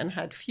armed and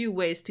had few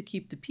ways to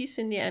keep the peace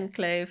in the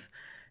enclave.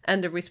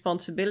 And the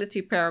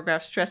responsibility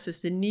paragraph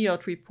stresses the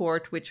NIOD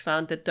report, which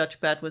found that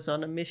Dutchbat was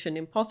on a mission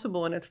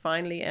impossible, and it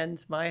finally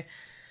ends by,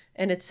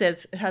 and it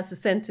has a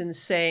sentence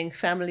saying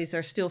families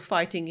are still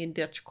fighting in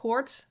Dutch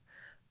courts.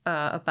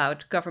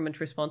 About government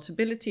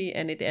responsibility,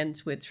 and it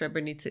ends with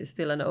Srebrenica is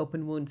still an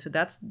open wound. So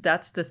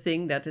that's the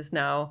thing that is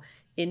now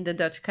in the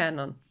Dutch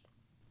canon.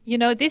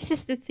 This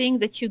is the thing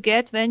that you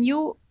get when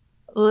you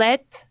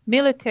let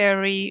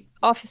military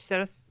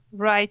officers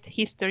write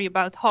history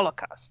about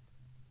Holocaust.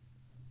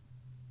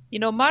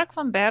 Mark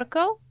van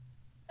Berkel,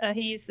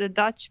 he's a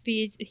Dutch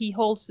PhD, he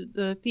holds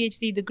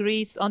PhD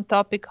degrees on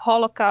topic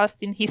Holocaust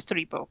in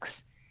history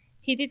books.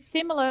 He did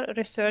similar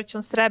research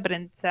on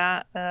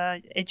Srebrenica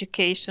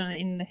education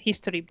in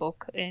history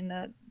book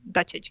in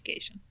Dutch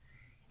education.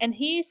 And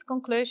his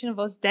conclusion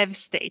was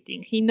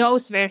devastating. He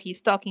knows where he's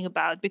talking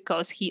about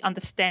because he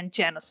understands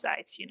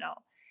genocides,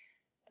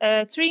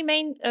 3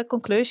 main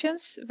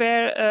conclusions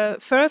were,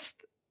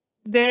 first,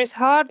 there is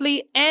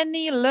hardly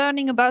any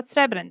learning about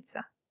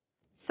Srebrenica.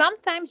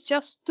 Sometimes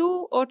just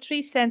 2 or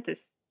 3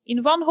 sentences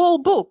in one whole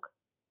book.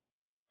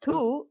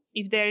 2,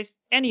 if there is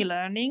any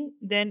learning,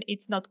 then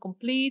it's not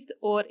complete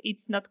or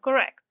it's not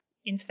correct.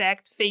 In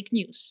fact, fake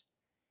news.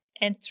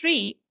 And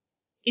 3,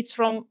 it's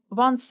from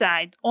one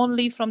side,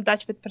 only from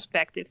Dutchbat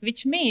perspective,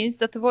 which means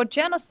that the word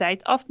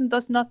genocide often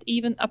does not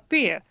even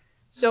appear.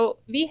 So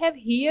we have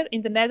here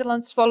in the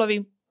Netherlands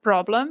following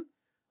problem.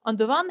 On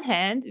the one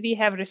hand, we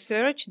have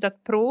research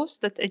that proves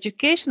that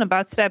education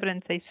about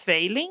Srebrenica is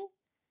failing,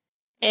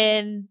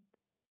 and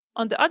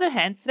on the other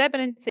hand,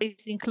 Srebrenica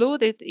is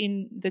included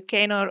in the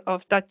canon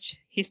of Dutch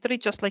history,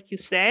 just like you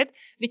said,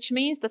 which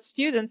means that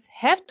students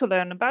have to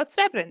learn about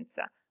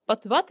Srebrenica.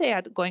 But what they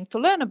are going to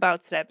learn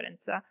about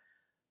Srebrenica?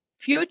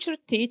 Future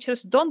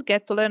teachers don't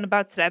get to learn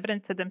about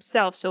Srebrenica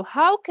themselves. So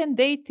how can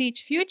they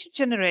teach future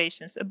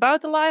generations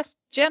about the last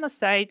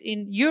genocide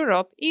in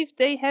Europe if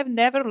they have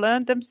never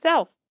learned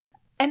themselves?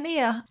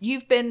 Emir,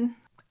 you've been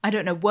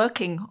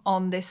working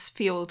on this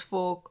field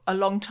for a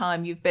long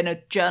time. You've been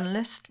a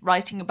journalist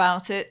writing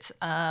about it.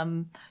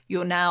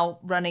 You're now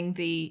running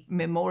the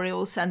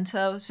Memorial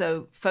Centre,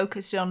 so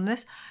focused on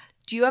this.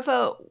 Do you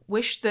ever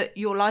wish that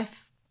your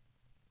life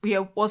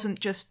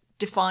wasn't just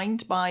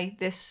defined by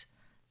this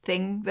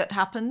thing that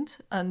happened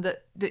and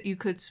that you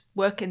could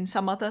work in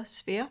some other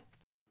sphere?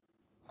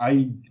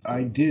 I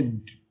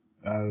did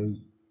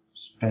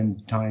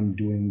spend time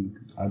doing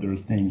other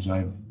things.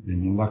 I've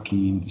been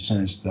lucky in the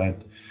sense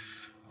that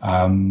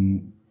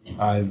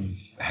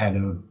I've had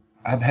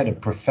a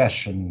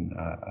profession.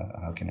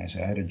 How can I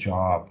say? I had a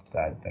job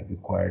that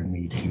required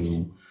me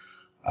to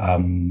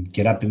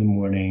get up in the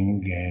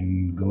morning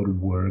and go to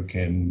work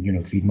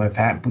and feed my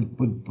family.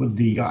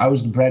 I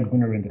was the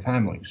breadwinner in the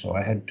family, so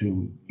I had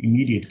to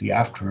immediately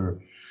after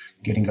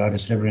getting out of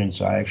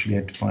Srebrenica, I actually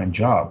had to find a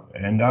job,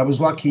 and I was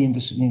lucky in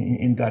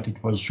that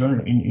it was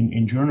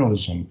in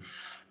journalism,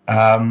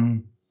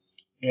 and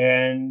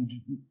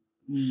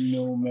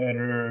no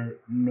matter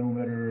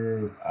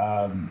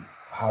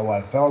how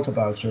I felt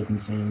about certain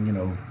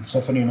things,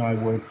 Stephanie and I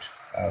worked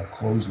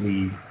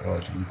relatively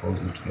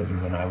closely together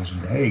when I was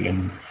in The Hague,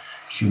 and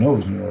she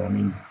knows,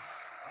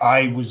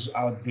 I was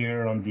out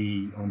there on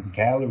the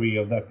gallery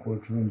of that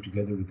courtroom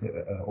together with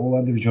all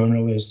other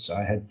journalists.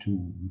 I had to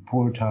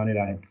report on it.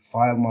 I had to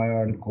file my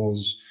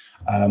articles.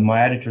 My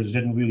editors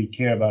didn't really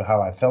care about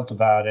how I felt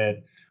about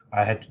it.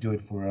 I had to do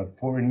it for a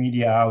foreign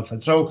media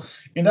outlet. So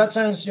in that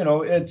sense,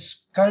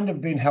 it's kind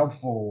of been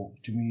helpful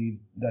to me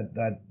that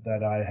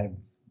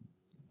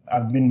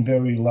I've been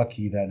very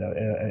lucky that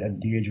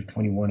at the age of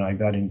 21, I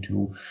got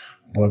into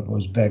what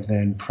was back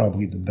then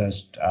probably the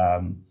best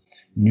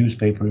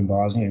newspaper in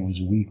Bosnia. It was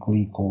a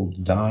weekly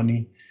called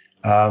Dani.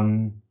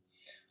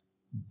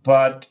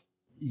 But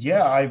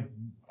yeah,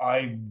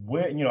 I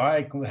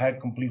had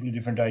completely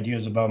different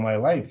ideas about my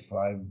life.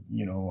 I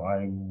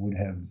would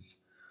have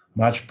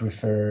much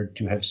preferred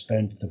to have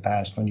spent the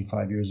past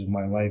 25 years of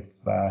my life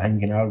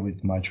hanging out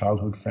with my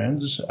childhood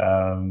friends,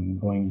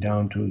 going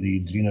down to the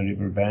Drina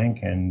River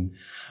bank and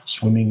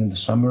swimming in the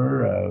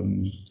summer,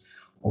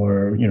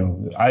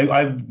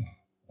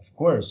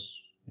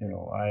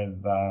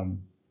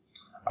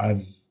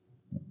 I've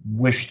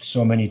wished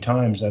so many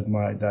times that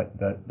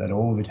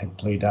all of it had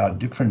played out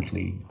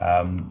differently,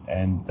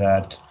 and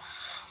that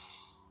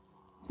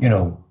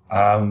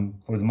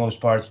for the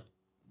most part,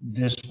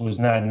 this was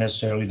not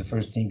necessarily the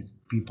first thing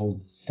people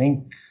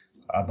think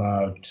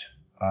about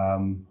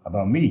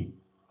me.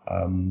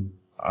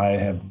 I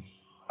have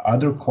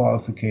other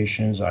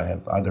qualifications. I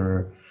have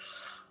other.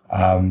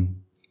 I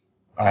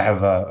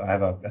have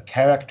a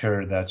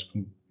character that's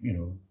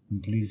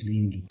completely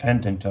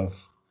independent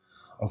of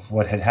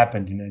what had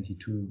happened in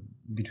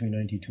between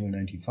 92 and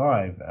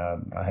 95.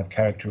 I have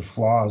character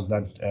flaws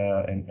that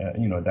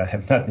that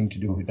have nothing to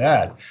do with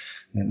that.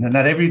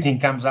 Not everything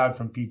comes out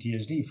from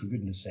PTSD, for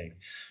goodness sake.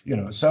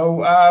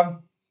 So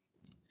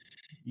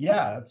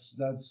yeah,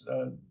 that's.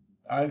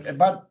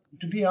 But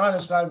to be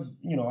honest,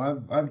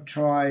 I've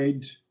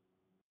tried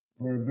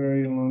for a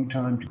very long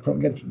time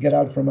to get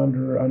out from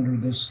under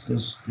this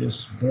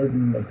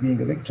burden of being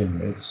a victim.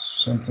 It's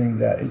something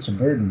that it's a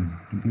burden,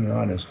 to be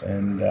honest,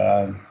 and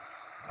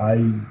I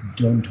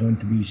don't want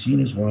to be seen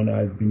as one.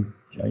 I've been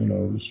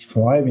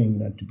striving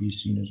not to be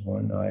seen as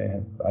one.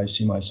 I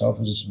see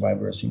myself as a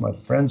survivor. I see my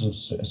friends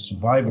as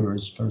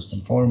survivors first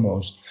and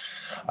foremost,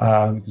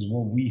 because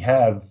what we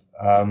have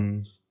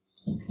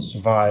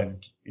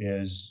survived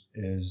is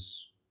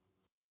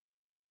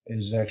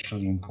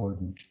actually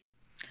important.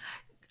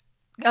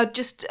 I'll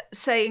just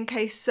say, in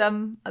case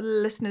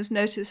listeners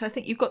notice, I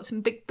think you've got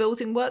some big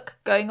building work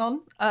going on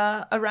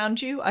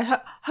around you. I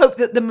hope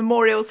that the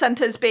Memorial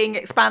Centre is being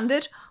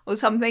expanded or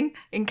something,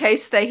 in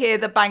case they hear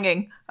the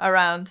banging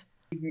around.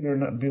 Believe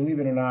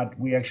it or not,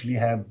 we actually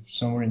have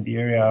somewhere in the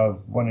area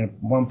of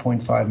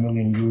 1.5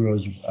 million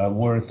euros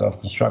worth of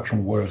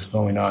construction works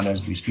going on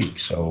as we speak.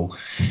 So,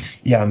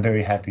 yeah, I'm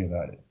very happy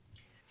about it.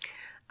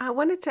 I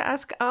wanted to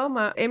ask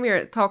Alma.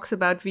 Emir talks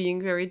about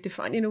being very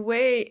defined. In a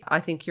way, I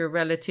think you're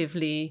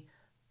relatively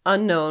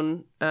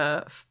unknown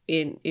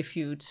if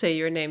you say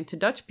your name to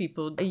Dutch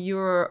people.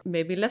 You're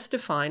maybe less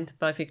defined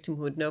by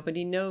victimhood.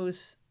 Nobody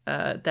knows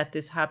that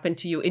this happened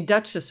to you in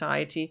Dutch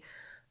society.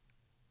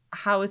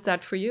 How is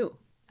that for you?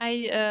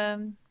 I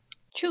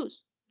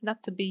choose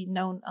not to be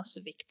known as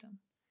a victim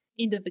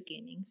in the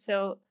beginning.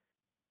 So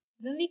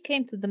when we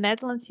came to the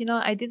Netherlands,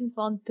 I didn't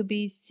want to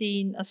be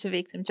seen as a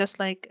victim, just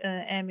like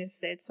Emir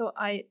said. So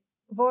I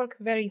worked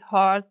very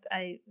hard.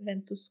 I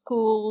went to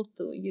school,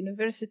 to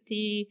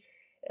university.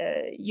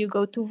 You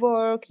go to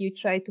work, you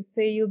try to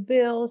pay your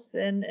bills,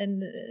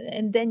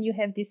 and then you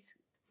have this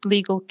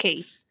legal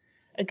case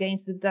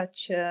against the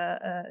Dutch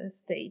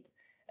state.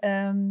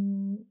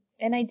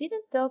 And I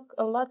didn't talk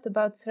a lot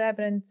about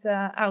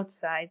Srebrenica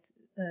outside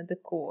the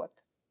court.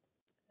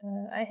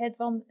 I had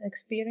one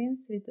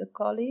experience with a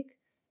colleague,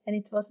 and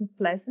it wasn't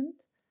pleasant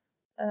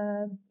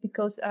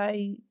because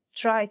I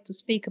tried to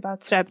speak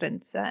about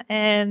Srebrenica,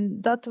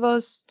 and that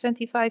was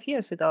 25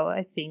 years ago,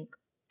 I think.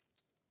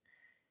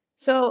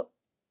 So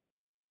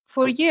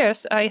for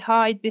years, I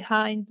hid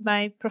behind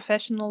my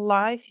professional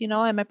life,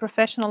 and my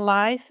professional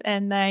life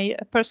and my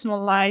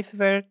personal life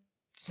were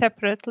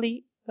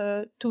separately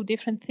two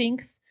different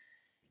things,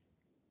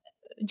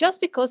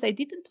 just because I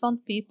didn't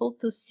want people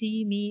to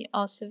see me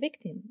as a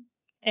victim.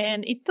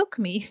 And it took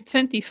me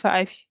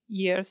 25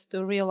 years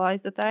to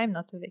realize that I am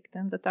not a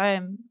victim, that I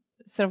am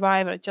a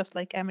survivor, just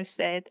like Emir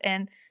said.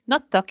 And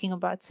not talking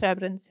about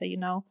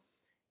Srebrenica,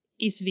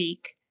 is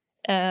weak.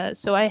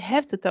 So I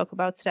have to talk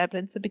about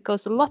Srebrenica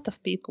because a lot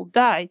of people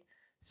died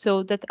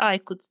so that I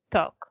could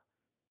talk.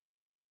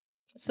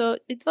 So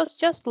it was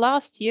just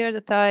last year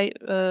that I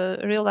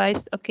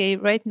realized, okay,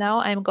 right now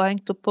I'm going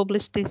to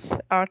publish this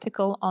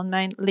article on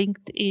my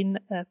LinkedIn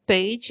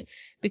page,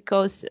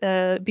 because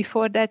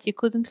before that you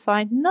couldn't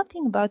find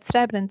nothing about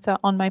Srebrenica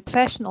on my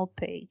professional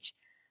page.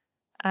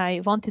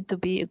 I wanted to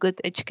be a good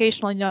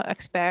educational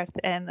expert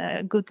and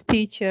a good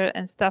teacher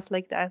and stuff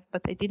like that,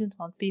 but I didn't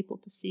want people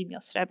to see me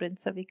as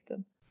Srebrenica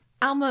victim.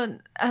 Alma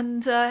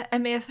and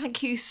Emir,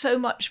 thank you so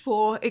much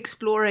for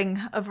exploring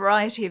a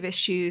variety of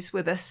issues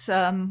with us,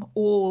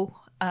 all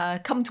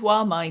come to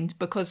our mind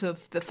because of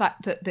the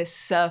fact that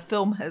this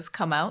film has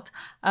come out,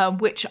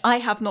 which I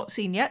have not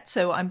seen yet,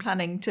 so I'm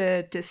planning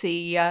to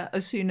see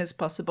as soon as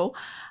possible.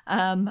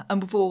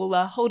 And we're all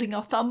holding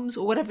our thumbs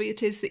or whatever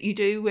it is that you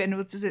do in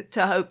order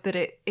to hope that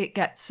it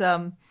gets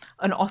an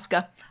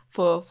Oscar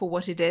for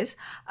what it is.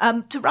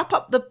 To wrap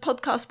up the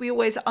podcast, we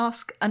always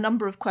ask a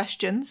number of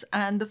questions,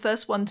 and the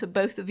first one to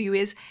both of you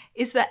is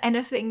there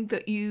anything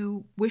that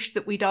you wish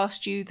that we'd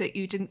asked you that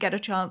you didn't get a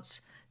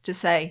chance to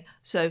say?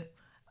 So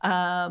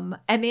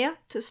Emir,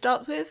 to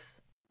start with.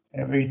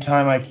 Every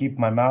time I keep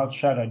my mouth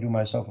shut, I do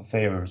myself a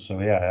favor. So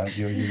yeah,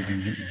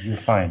 you're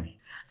fine.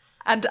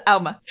 And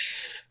Alma.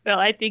 Well,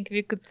 I think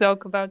we could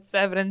talk about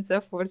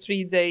Srebrenica for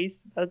 3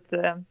 days, but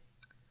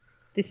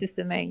this is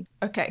the main.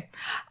 Okay.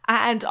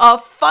 And our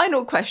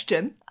final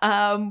question,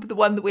 the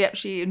one that we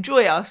actually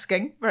enjoy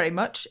asking very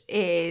much,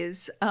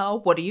 is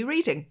what are you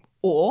reading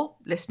or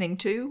listening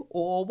to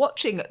or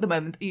watching at the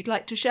moment that you'd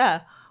like to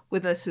share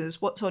with listeners?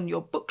 What's on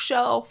your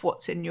bookshelf?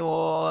 What's in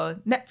your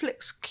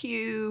Netflix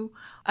queue?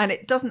 And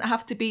it doesn't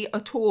have to be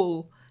at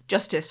all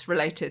justice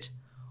related.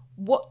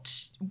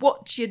 What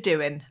you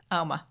doing,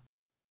 Alma?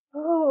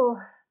 Oh,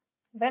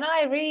 when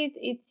I read,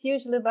 it's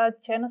usually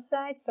about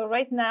genocide. So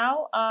right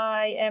now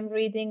I am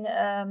reading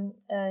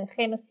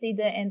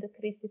Genocide en de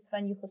Crisis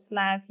van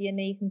Joegoslavië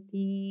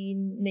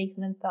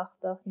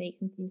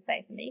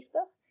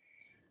 1989-1995.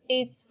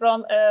 It's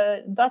from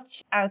a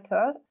Dutch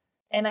author.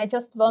 And I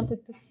just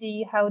wanted to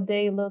see how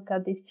they look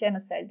at this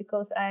genocide,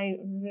 because I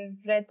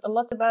read a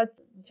lot about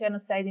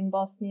genocide in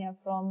Bosnia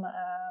from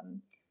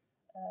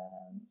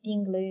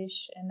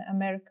English and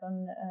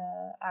American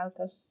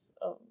authors,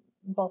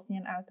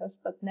 Bosnian authors,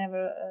 but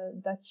never a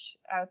Dutch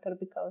author,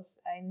 because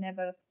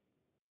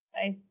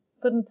I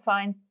couldn't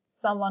find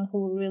someone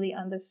who really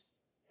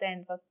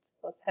understand what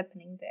was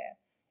happening there.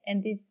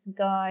 And this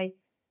guy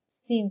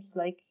seems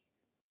like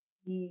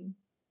he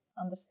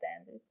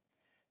understands it.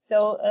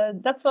 So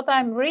that's what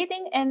I'm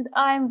reading, and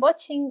I'm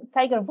watching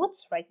Tiger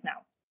Woods right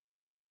now.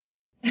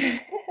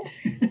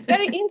 It's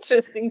very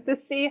interesting to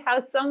see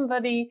how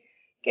somebody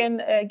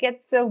can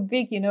get so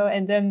big,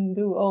 and then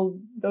do all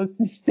those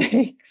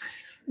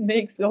mistakes,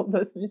 makes all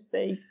those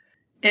mistakes.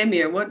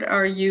 Emir, what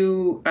are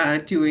you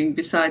doing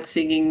besides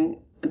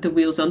singing The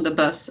Wheels on the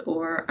Bus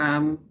or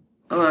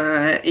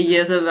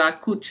Jezeva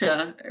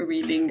Kucha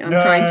reading? I'm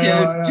trying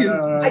to. Do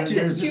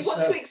you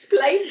want to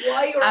explain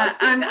why you're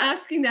asking I'm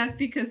asking that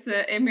because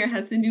Emir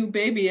has a new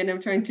baby, and I'm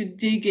trying to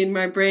dig in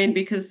my brain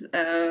because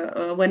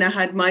when I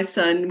had my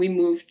son, we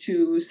moved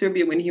to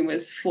Serbia when he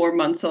was 4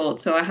 months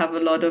old. So I have a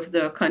lot of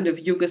the kind of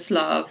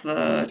Yugoslav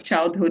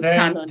childhood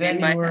canon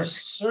in my head.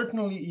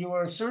 You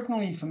are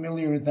certainly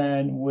familiar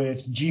then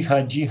with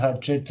Jihad 4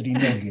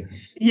 noge.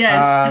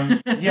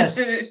 Yes. Yes.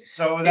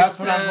 So that's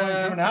what I'm going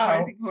through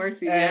now.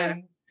 Horses, yeah.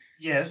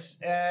 Yes,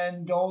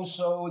 and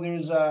also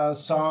there's a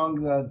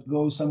song that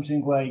goes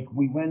something like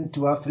 "We went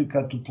to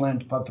Africa to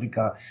plant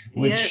paprika,"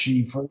 which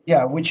she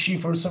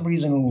for some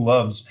reason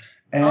loves.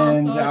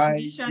 And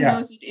Misha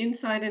knows it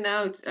inside and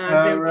out.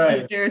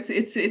 Right.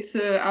 It's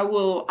I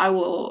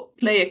will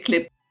play a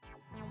clip.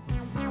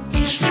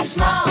 Išli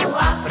smo u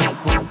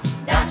Afriku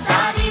da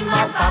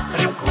sadimo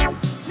papriku,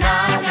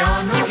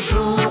 znamenu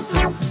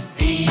žutu,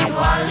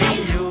 fivali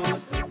ljutu.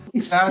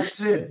 That's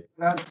it.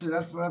 That's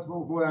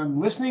what I'm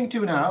listening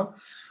to now.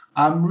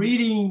 I'm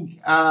reading.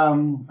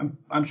 I'm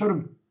sort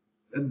of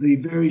at the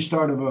very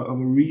start of a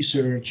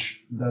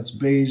research that's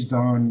based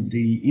on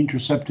the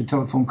intercepted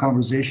telephone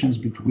conversations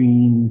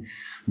between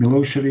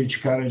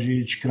Milosevic,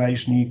 Karadzic,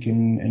 Krajišnik,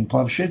 and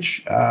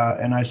Plavšić,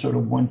 and I sort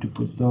of want to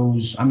put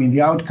those. I mean,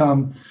 the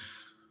outcome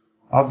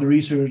of the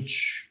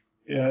research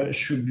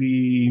should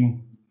be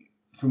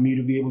for me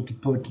to be able to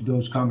put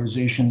those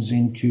conversations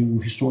into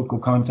historical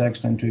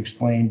context and to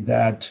explain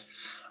that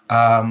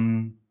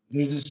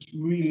there's this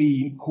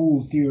really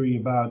cool theory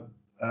about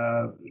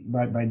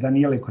by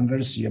Daniele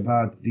Conversi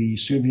about the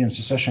Serbian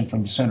secession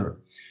from the center.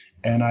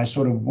 And I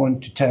sort of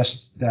want to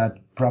test that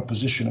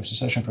proposition of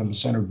secession from the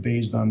center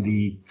based on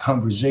the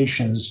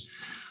conversations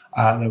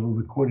that were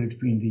recorded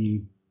between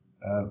the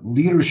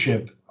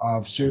leadership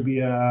of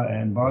Serbia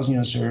and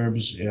Bosnian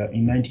Serbs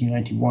in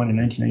 1991 and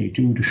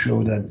 1992 to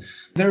show that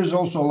there's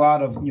also a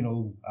lot of,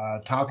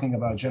 talking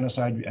about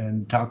genocide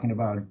and talking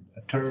about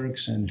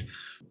Turks. And,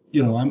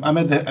 I'm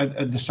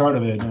at the start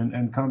of it,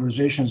 and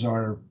conversations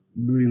are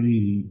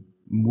really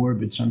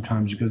morbid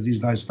sometimes because these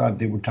guys thought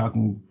they were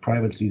talking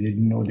privately. They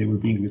didn't know they were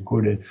being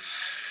recorded.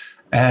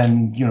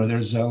 And,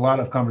 there's a lot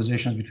of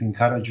conversations between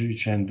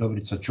Karadzic and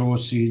Dobrica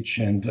Ćosić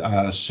and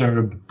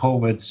Serb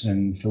poets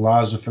and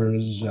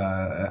philosophers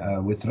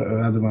with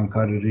Radovan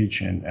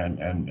Karadzic and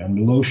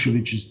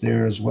Milosevic is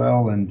there as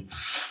well. And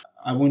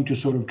I want to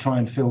sort of try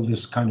and fill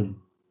this kind of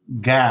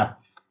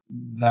gap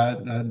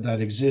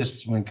that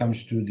exists when it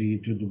comes to the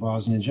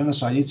Bosnian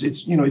genocide.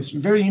 It's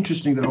very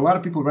interesting that a lot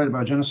of people write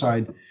about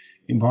genocide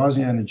in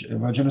Bosnia and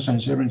about genocide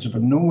in Srebrenica,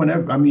 but no one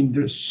ever. I mean,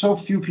 there's so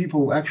few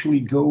people actually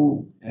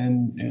go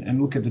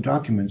and look at the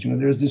documents.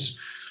 There's this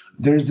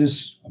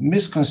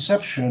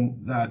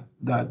misconception that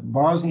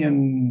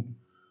Bosnian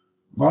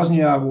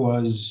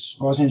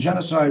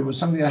genocide was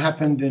something that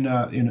happened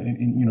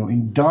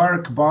in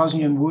dark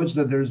Bosnian woods,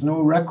 that there's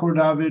no record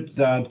of it,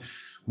 that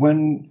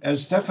when,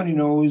 as Stephanie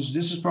knows,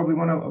 this is probably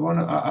one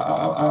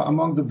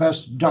among the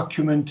best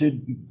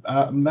documented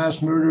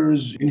mass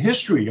murders in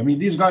history. I mean,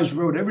 these guys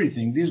wrote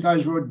everything. These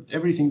guys wrote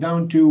everything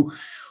down to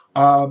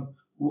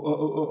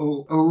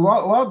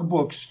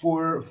logbooks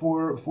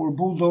for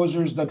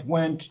bulldozers that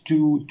went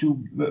to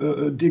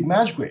dig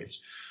mass graves.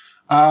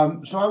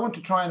 So I want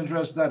to try and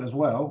address that as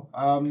well.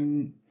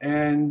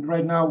 And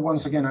right now,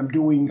 once again, I'm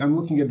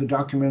looking at the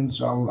documents.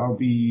 I'll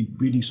be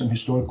reading some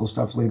historical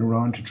stuff later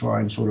on to try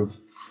and sort of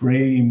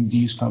frame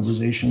these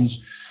conversations,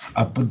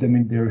 put them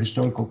in their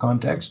historical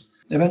context.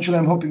 Eventually,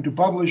 I'm hoping to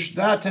publish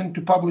that and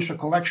to publish a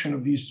collection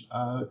of these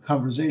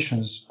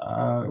conversations,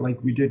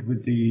 like we did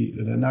with the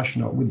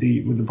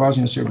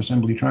Bosnian Serb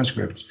Assembly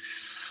transcripts.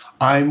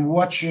 I'm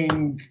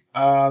watching.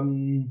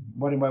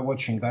 What am I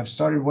watching? I've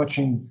started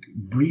watching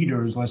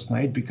Breeders last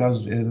night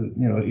because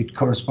it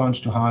corresponds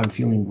to how I'm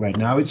feeling right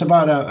now. It's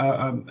about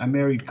a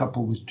married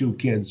couple with 2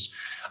 kids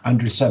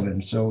under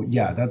 7. So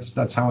yeah,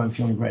 that's how I'm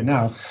feeling right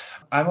now.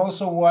 I'm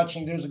also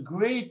watching. There's a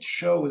great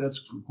show that's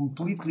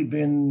completely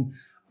been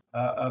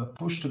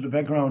pushed to the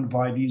background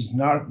by this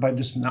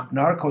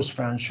Narcos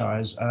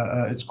franchise.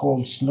 It's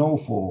called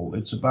Snowfall.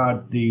 It's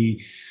about the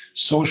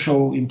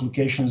social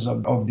implications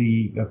of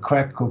the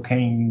crack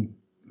cocaine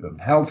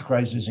health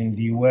crisis in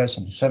the U.S.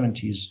 in the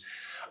 70s,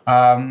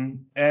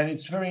 and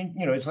it's very,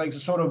 it's like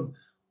sort of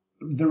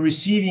the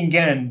receiving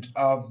end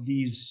of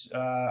the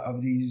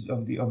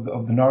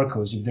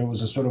Narcos. If there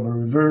was a sort of a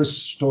reverse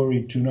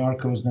story to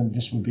Narcos, then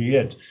this would be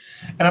it.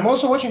 And I'm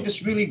also watching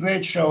this really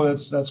great show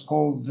that's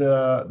called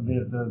the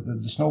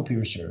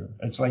Snowpiercer.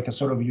 It's like a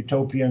sort of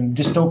dystopian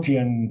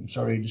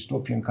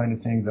kind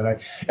of thing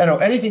that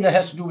anything that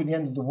has to do with the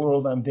end of the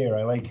world, I'm there.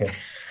 I like it.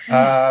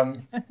 So.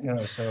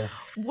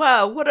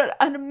 Wow, what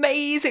an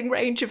amazing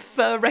range of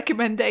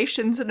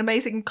recommendations, an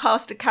amazing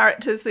cast of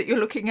characters that you're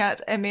looking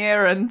at,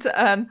 Emir, and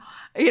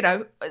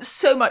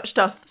so much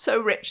stuff, so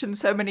rich, and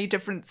so many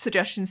different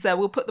suggestions there.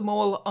 We'll put them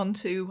all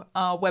onto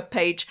our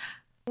webpage.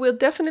 We'll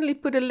definitely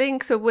put a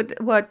link. So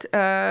what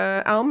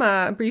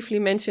Alma briefly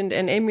mentioned,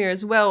 and Emir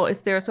as well,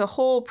 is there's a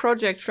whole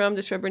project from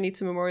the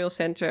Srebrenica Memorial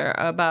Center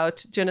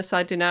about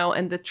genocide now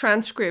and the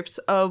transcripts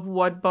of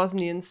what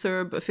Bosnian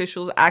Serb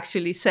officials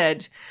actually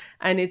said.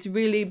 And it's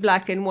really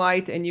black and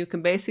white, and you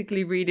can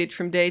basically read it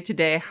from day to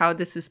day how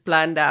this is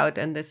planned out,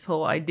 and this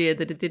whole idea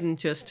that it didn't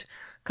just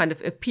kind of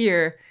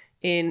appear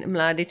in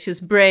Mladic's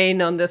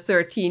brain on the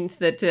 13th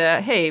that,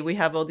 hey, we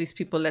have all these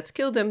people, let's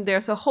kill them.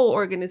 There's a whole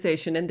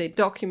organization, and they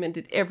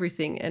documented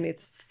everything, and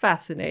it's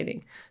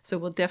fascinating. So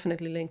we'll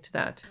definitely link to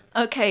that.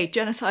 Okay,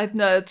 genocide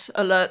nerds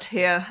alert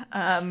here.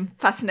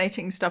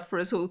 Fascinating stuff for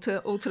us all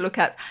to look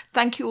at.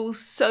 Thank you all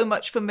so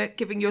much for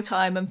giving your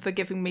time and for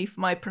giving me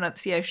my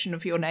pronunciation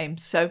of your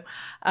names. So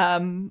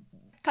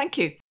thank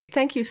you.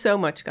 Thank you so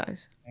much,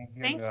 guys.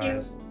 Thank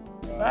you.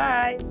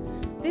 Bye.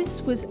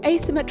 This was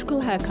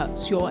Asymmetrical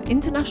Haircuts, your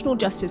international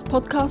justice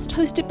podcast,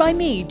 hosted by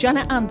me,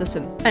 Janet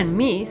Anderson. And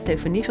me,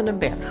 Stephanie van den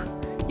Berg.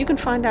 You can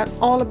find out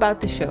all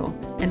about the show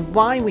and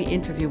why we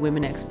interview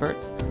women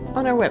experts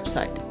on our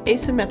website,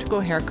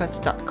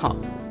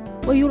 asymmetricalhaircuts.com.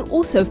 Where you'll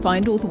also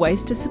find all the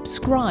ways to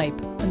subscribe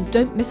and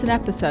don't miss an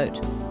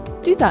episode.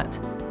 Do that.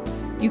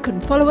 You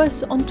can follow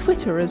us on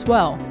Twitter as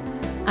well,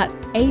 at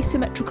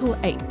asymmetricalh.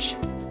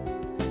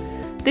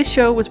 This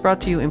show was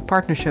brought to you in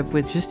partnership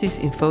with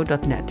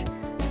justiceinfo.net.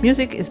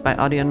 Music is by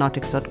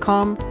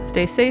audionautics.com.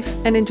 Stay safe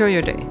and enjoy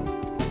your day.